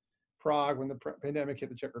hit Prague, when the pandemic hit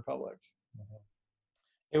the Czech Republic?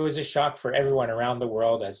 It was a shock for everyone around the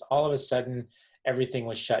world, as all of a sudden everything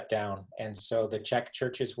was shut down. And so the Czech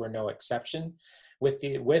churches were no exception, with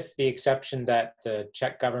the exception that the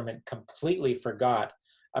Czech government completely forgot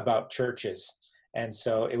about churches. And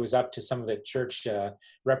so it was up to some of the church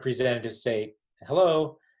representatives to say,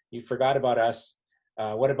 hello, you forgot about us.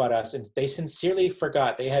 What about us? And they sincerely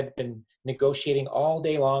forgot. They had been negotiating all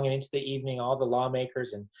day long and into the evening, all the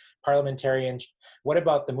lawmakers and parliamentarians. What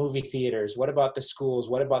about the movie theaters? What about the schools?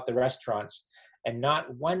 What about the restaurants? And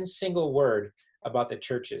not one single word about the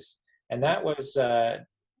churches. And that was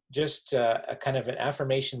just a kind of an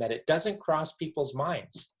affirmation that it doesn't cross people's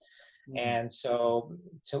minds. And so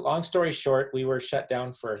long story short, we were shut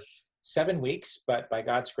down for 7 weeks, but by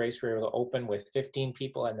God's grace, we were able to open with 15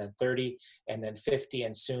 people, and then 30, and then 50,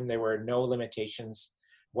 and soon there were no limitations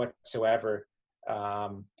whatsoever.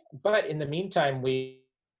 But in the meantime, we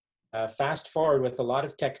fast forward with a lot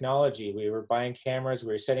of technology. We were buying cameras,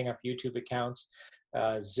 we were setting up YouTube accounts.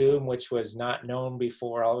 Zoom, which was not known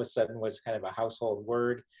before, all of a sudden was kind of a household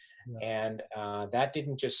word. And that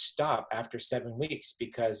didn't just stop after 7 weeks,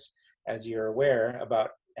 because as you're aware, about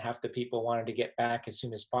half the people wanted to get back as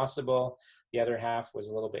soon as possible. The other half was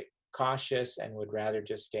a little bit cautious and would rather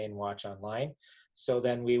just stay and watch online. So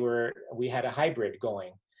then we had a hybrid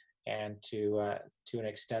going, and to an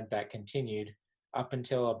extent that continued up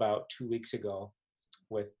until about 2 weeks ago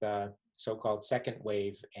with so-called second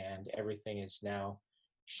wave, and everything is now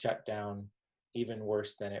shut down even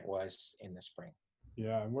worse than it was in the spring.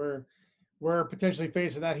 Yeah, and we're potentially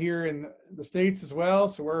facing that here in the States as well.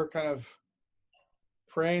 So we're kind of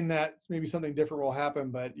praying that maybe something different will happen.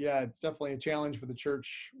 But yeah, it's definitely a challenge for the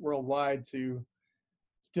church worldwide to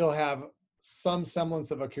still have some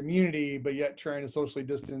semblance of a community, but yet trying to socially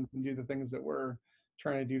distance and do the things that we're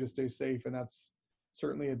trying to do to stay safe. And that's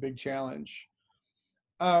certainly a big challenge.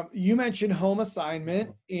 You mentioned home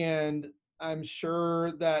assignment, and I'm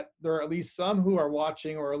sure that there are at least some who are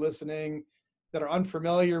watching or are listening that are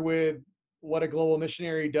unfamiliar with what a global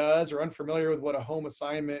missionary does or unfamiliar with what a home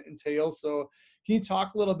assignment entails. So can you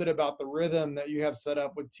talk a little bit about the rhythm that you have set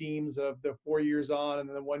up with teams of the 4 years on and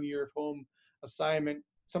then the 1 year of home assignment,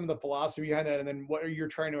 some of the philosophy behind that, and then what are you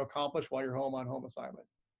trying to accomplish while you're home on home assignment?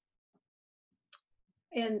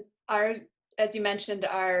 And our, as you mentioned,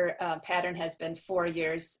 our pattern has been 4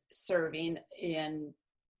 years serving in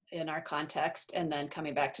our context and then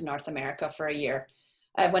coming back to North America for a year.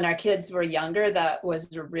 When our kids were younger, that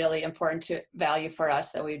was really important to value for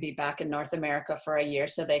us, that we'd be back in North America for a year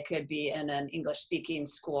so they could be in an English speaking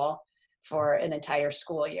school for an entire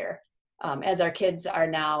school year. As our kids are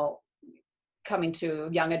now coming to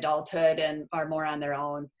young adulthood and are more on their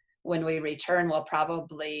own, when we return, we'll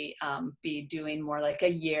probably be doing more like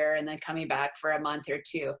a year and then coming back for a month or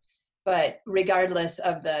two. But regardless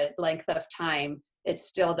of the length of time, it's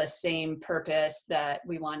still the same purpose that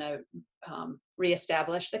we want to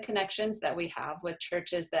reestablish the connections that we have with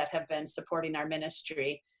churches that have been supporting our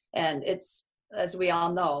ministry. And it's, as we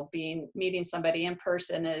all know, meeting somebody in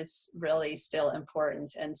person is really still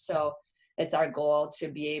important. And so it's our goal to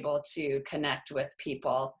be able to connect with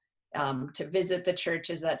people, to visit the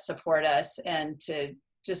churches that support us, and to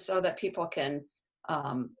just so that people can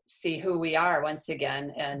see who we are once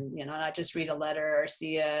again, and not just read a letter or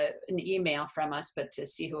see an email from us, but to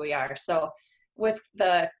see who we are. So with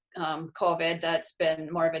the COVID, that's been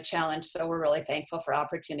more of a challenge. So we're really thankful for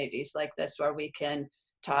opportunities like this where we can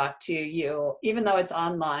talk to you, even though it's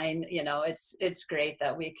online. It's great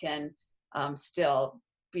that we can still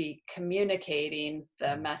be communicating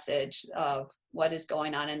the message of what is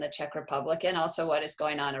going on in the Czech Republic and also what is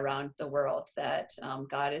going on around the world, that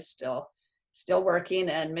God is still working,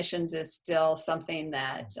 and missions is still something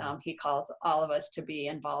that he calls all of us to be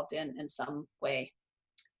involved in some way.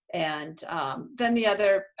 And then the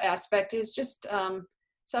other aspect is just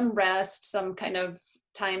some rest, some kind of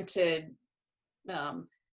time to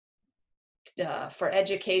for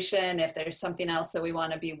education, if there's something else that we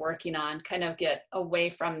want to be working on, kind of get away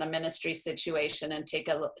from the ministry situation and take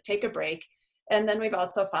a break. And then we've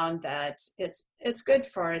also found that it's good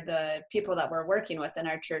for the people that we're working with in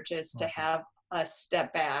our churches to have us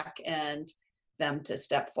step back and them to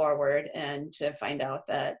step forward and to find out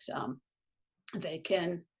that they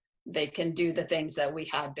can do the things that we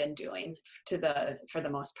had been doing for the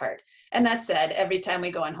most part. And that said, every time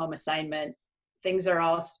we go on home assignment, things are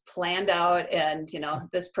all planned out, and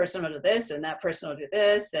this person will do this and that person will do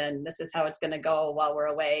this, and this is how it's going to go while we're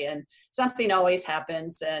away. And something always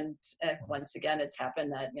happens, and once again it's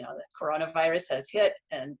happened that the coronavirus has hit.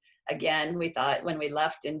 And again, we thought when we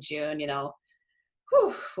left in June,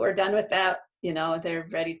 we're done with that, they're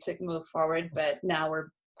ready to move forward, but now we're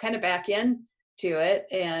kind of back in to it.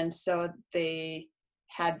 And so they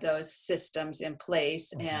had those systems in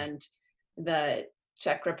place, and the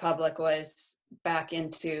Czech Republic was back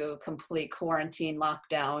into complete quarantine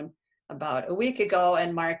lockdown about a week ago,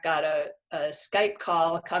 and Mark got a Skype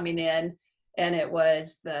call coming in, and it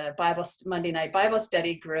was the Monday night Bible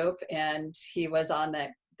study group, and he was on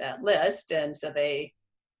that list. And so they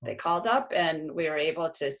called up, and we were able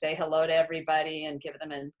to say hello to everybody and give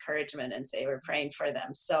them encouragement and say we're praying for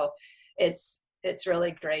them. So it's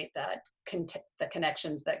really great that the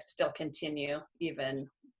connections that still continue even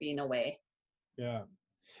being away. Yeah.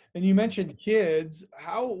 And you mentioned kids.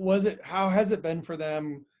 How has it been for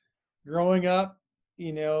them growing up,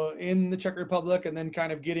 in the Czech Republic, and then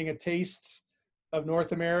kind of getting a taste of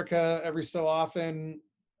North America every so often?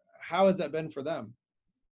 How has that been for them?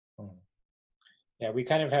 Yeah, we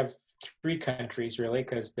kind of have three countries really,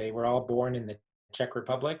 because they were all born in the Czech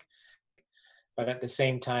Republic. But at the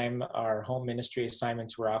same time, our home ministry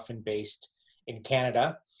assignments were often based in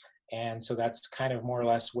Canada. And so that's kind of more or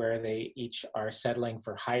less where they each are settling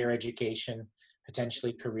for higher education,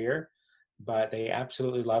 potentially career. But they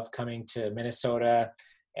absolutely love coming to Minnesota,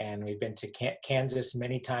 and we've been to Kansas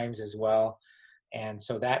many times as well. And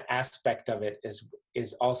so that aspect of it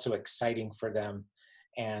is also exciting for them.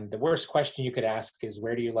 And the worst question you could ask is,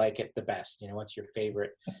 where do you like it the best? What's your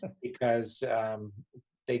favorite? Because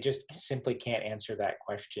they just simply can't answer that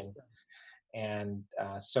question. And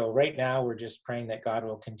so right now we're just praying that God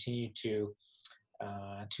will continue to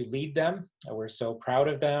lead them. We're so proud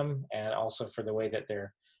of them, and also for the way that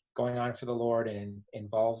they're going on for the Lord and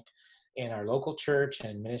involved in our local church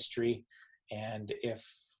and ministry. And if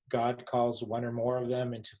God calls one or more of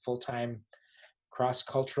them into full-time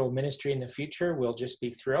cross-cultural ministry in the future, we'll just be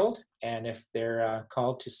thrilled. And if they're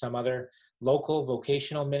called to some other local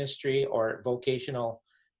vocational ministry or vocational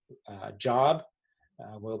job,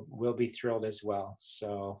 we'll be thrilled as well.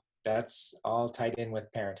 So that's all tied in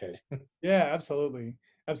with parenthood. Yeah, absolutely.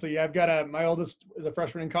 Absolutely. I've got my oldest is a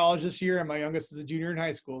freshman in college this year, and my youngest is a junior in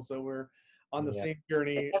high school. So we're on the same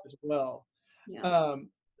journey as well. Yeah.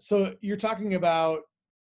 So you're talking about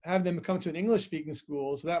having them come to an English speaking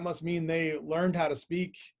school. So that must mean they learned how to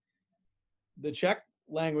speak the Czech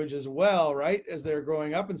language as well, right? As they're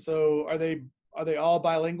growing up. And so are they all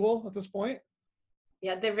bilingual at this point?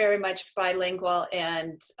 Yeah, they're very much bilingual,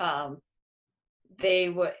 and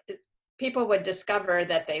people would discover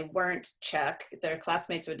that they weren't Czech. Their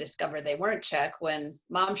classmates would discover they weren't Czech when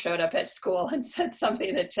mom showed up at school and said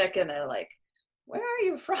something in Czech, and they're like, "Where are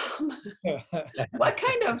you from? What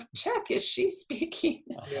kind of Czech is she speaking?"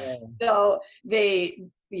 Yeah. So they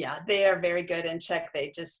are very good in Czech. They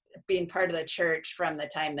just, being part of the church from the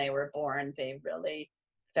time they were born, they really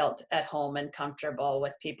felt at home and comfortable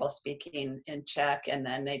with people speaking in Czech, and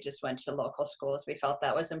then they just went to local schools. We felt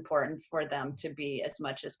that was important for them to be as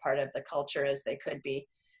much as part of the culture as they could be.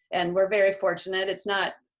 And we're very fortunate. It's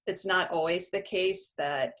not always the case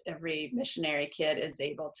that every missionary kid is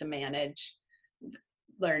able to manage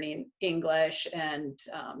learning English and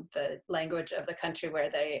the language of the country where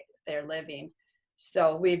they're living.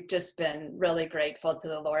 So we've just been really grateful to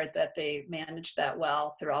the Lord that they managed that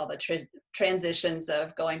well through all the transitions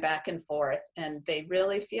of going back and forth. And they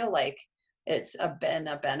really feel like it's been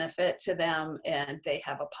a benefit to them, and they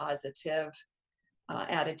have a positive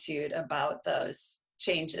attitude about those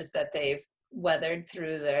changes that they've weathered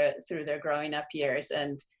through their growing up years.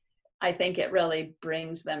 And I think it really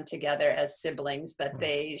brings them together as siblings, that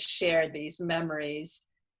they share these memories,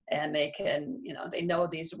 and they can, they know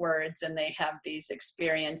these words, and they have these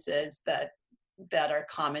experiences that are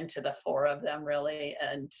common to the four of them, really.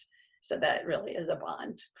 And so that really is a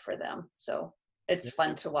bond for them. So it's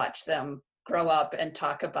fun to watch them grow up and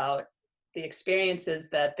talk about the experiences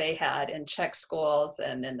that they had in Czech schools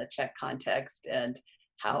and in the Czech context, and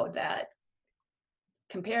how that,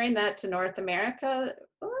 comparing that to North America,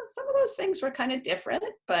 well, some of those things were kind of different,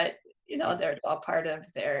 but they're all part of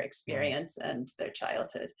their experience and their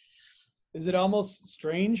childhood. Is it almost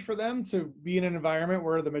strange for them to be in an environment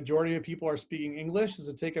where the majority of people are speaking English? Does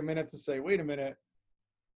it take a minute to say, wait a minute,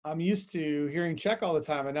 I'm used to hearing Czech all the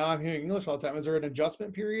time, and now I'm hearing English all the time? Is there an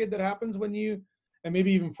adjustment period that happens when you, and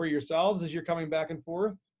maybe even for yourselves as you're coming back and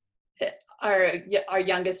forth? Our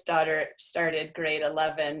youngest daughter started grade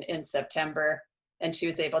 11 in September, and she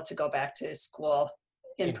was able to go back to school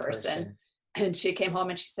in person. And she came home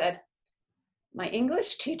and she said, my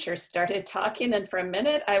English teacher started talking, and for a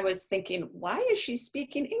minute I was thinking, why is she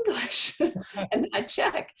speaking English and not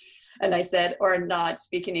Czech? And I said, or not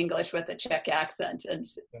speaking English with a Czech accent. And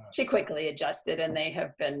she quickly adjusted, and they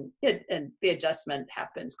have been, and the adjustment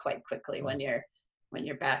happens quite quickly when you're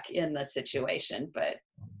back in the situation. But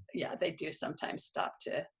yeah, they do sometimes stop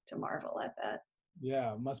to marvel at that.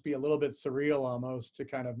 Yeah, it must be a little bit surreal almost to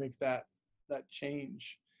kind of make that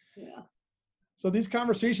change. Yeah. So these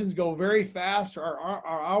conversations go very fast. Our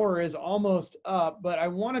hour is almost up, but I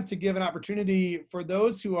wanted to give an opportunity for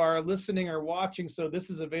those who are listening or watching. So this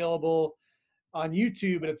is available on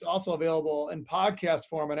YouTube, and it's also available in podcast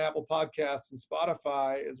form on Apple Podcasts and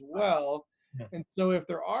Spotify as well. And so if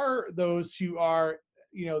there are those who are,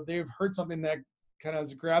 they've heard something that kind of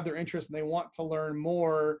has grabbed their interest and they want to learn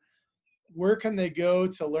more, where can they go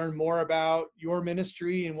to learn more about your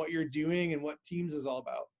ministry and what you're doing and what Teams is all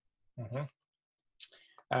about? Mm-hmm.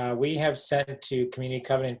 We have sent to Community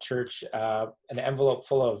Covenant Church an envelope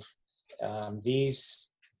full of these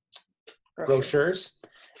brochures.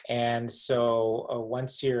 And so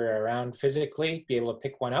once you're around physically, be able to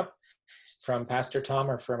pick one up from Pastor Tom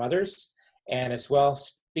or from others. And as well,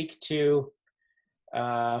 speak to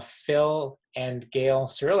Phil and Gail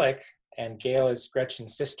Cyrillic. And Gail is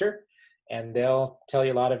Gretchen's sister. And they'll tell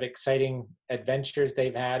you a lot of exciting adventures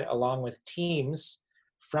they've had, along with teams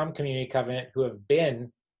from Community Covenant who have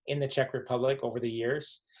been in the Czech Republic over the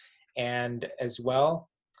years. And as well,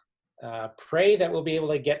 pray that we'll be able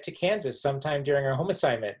to get to Kansas sometime during our home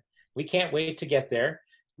assignment. We can't wait to get there,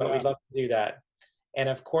 but we'd love to do that. And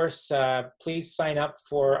of course, please sign up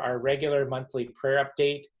for our regular monthly prayer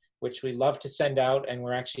update, which we love to send out. And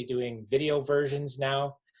we're actually doing video versions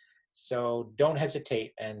now. So don't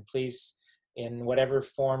hesitate, and please, in whatever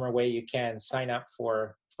form or way you can, sign up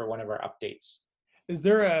for one of our updates. Is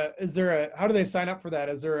there a, how do they sign up for that?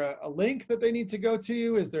 Is there a link that they need to go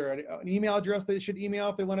to? Is there an email address they should email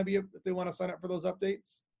if they want to sign up for those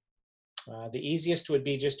updates? The easiest would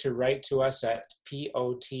be just to write to us at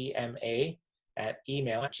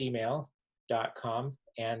potma@gmail.com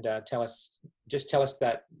and tell us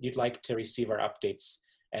that you'd like to receive our updates,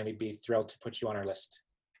 and we'd be thrilled to put you on our list.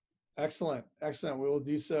 Excellent. We will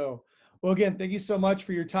do so. Well, again, thank you so much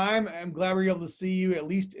for your time. I'm glad we were able to see you at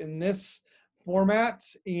least in this format.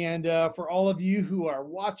 And for all of you who are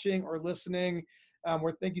watching or listening,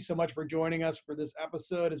 thank you so much for joining us for this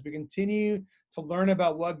episode as we continue to learn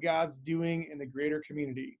about what God's doing in the greater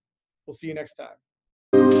community. We'll see you next time.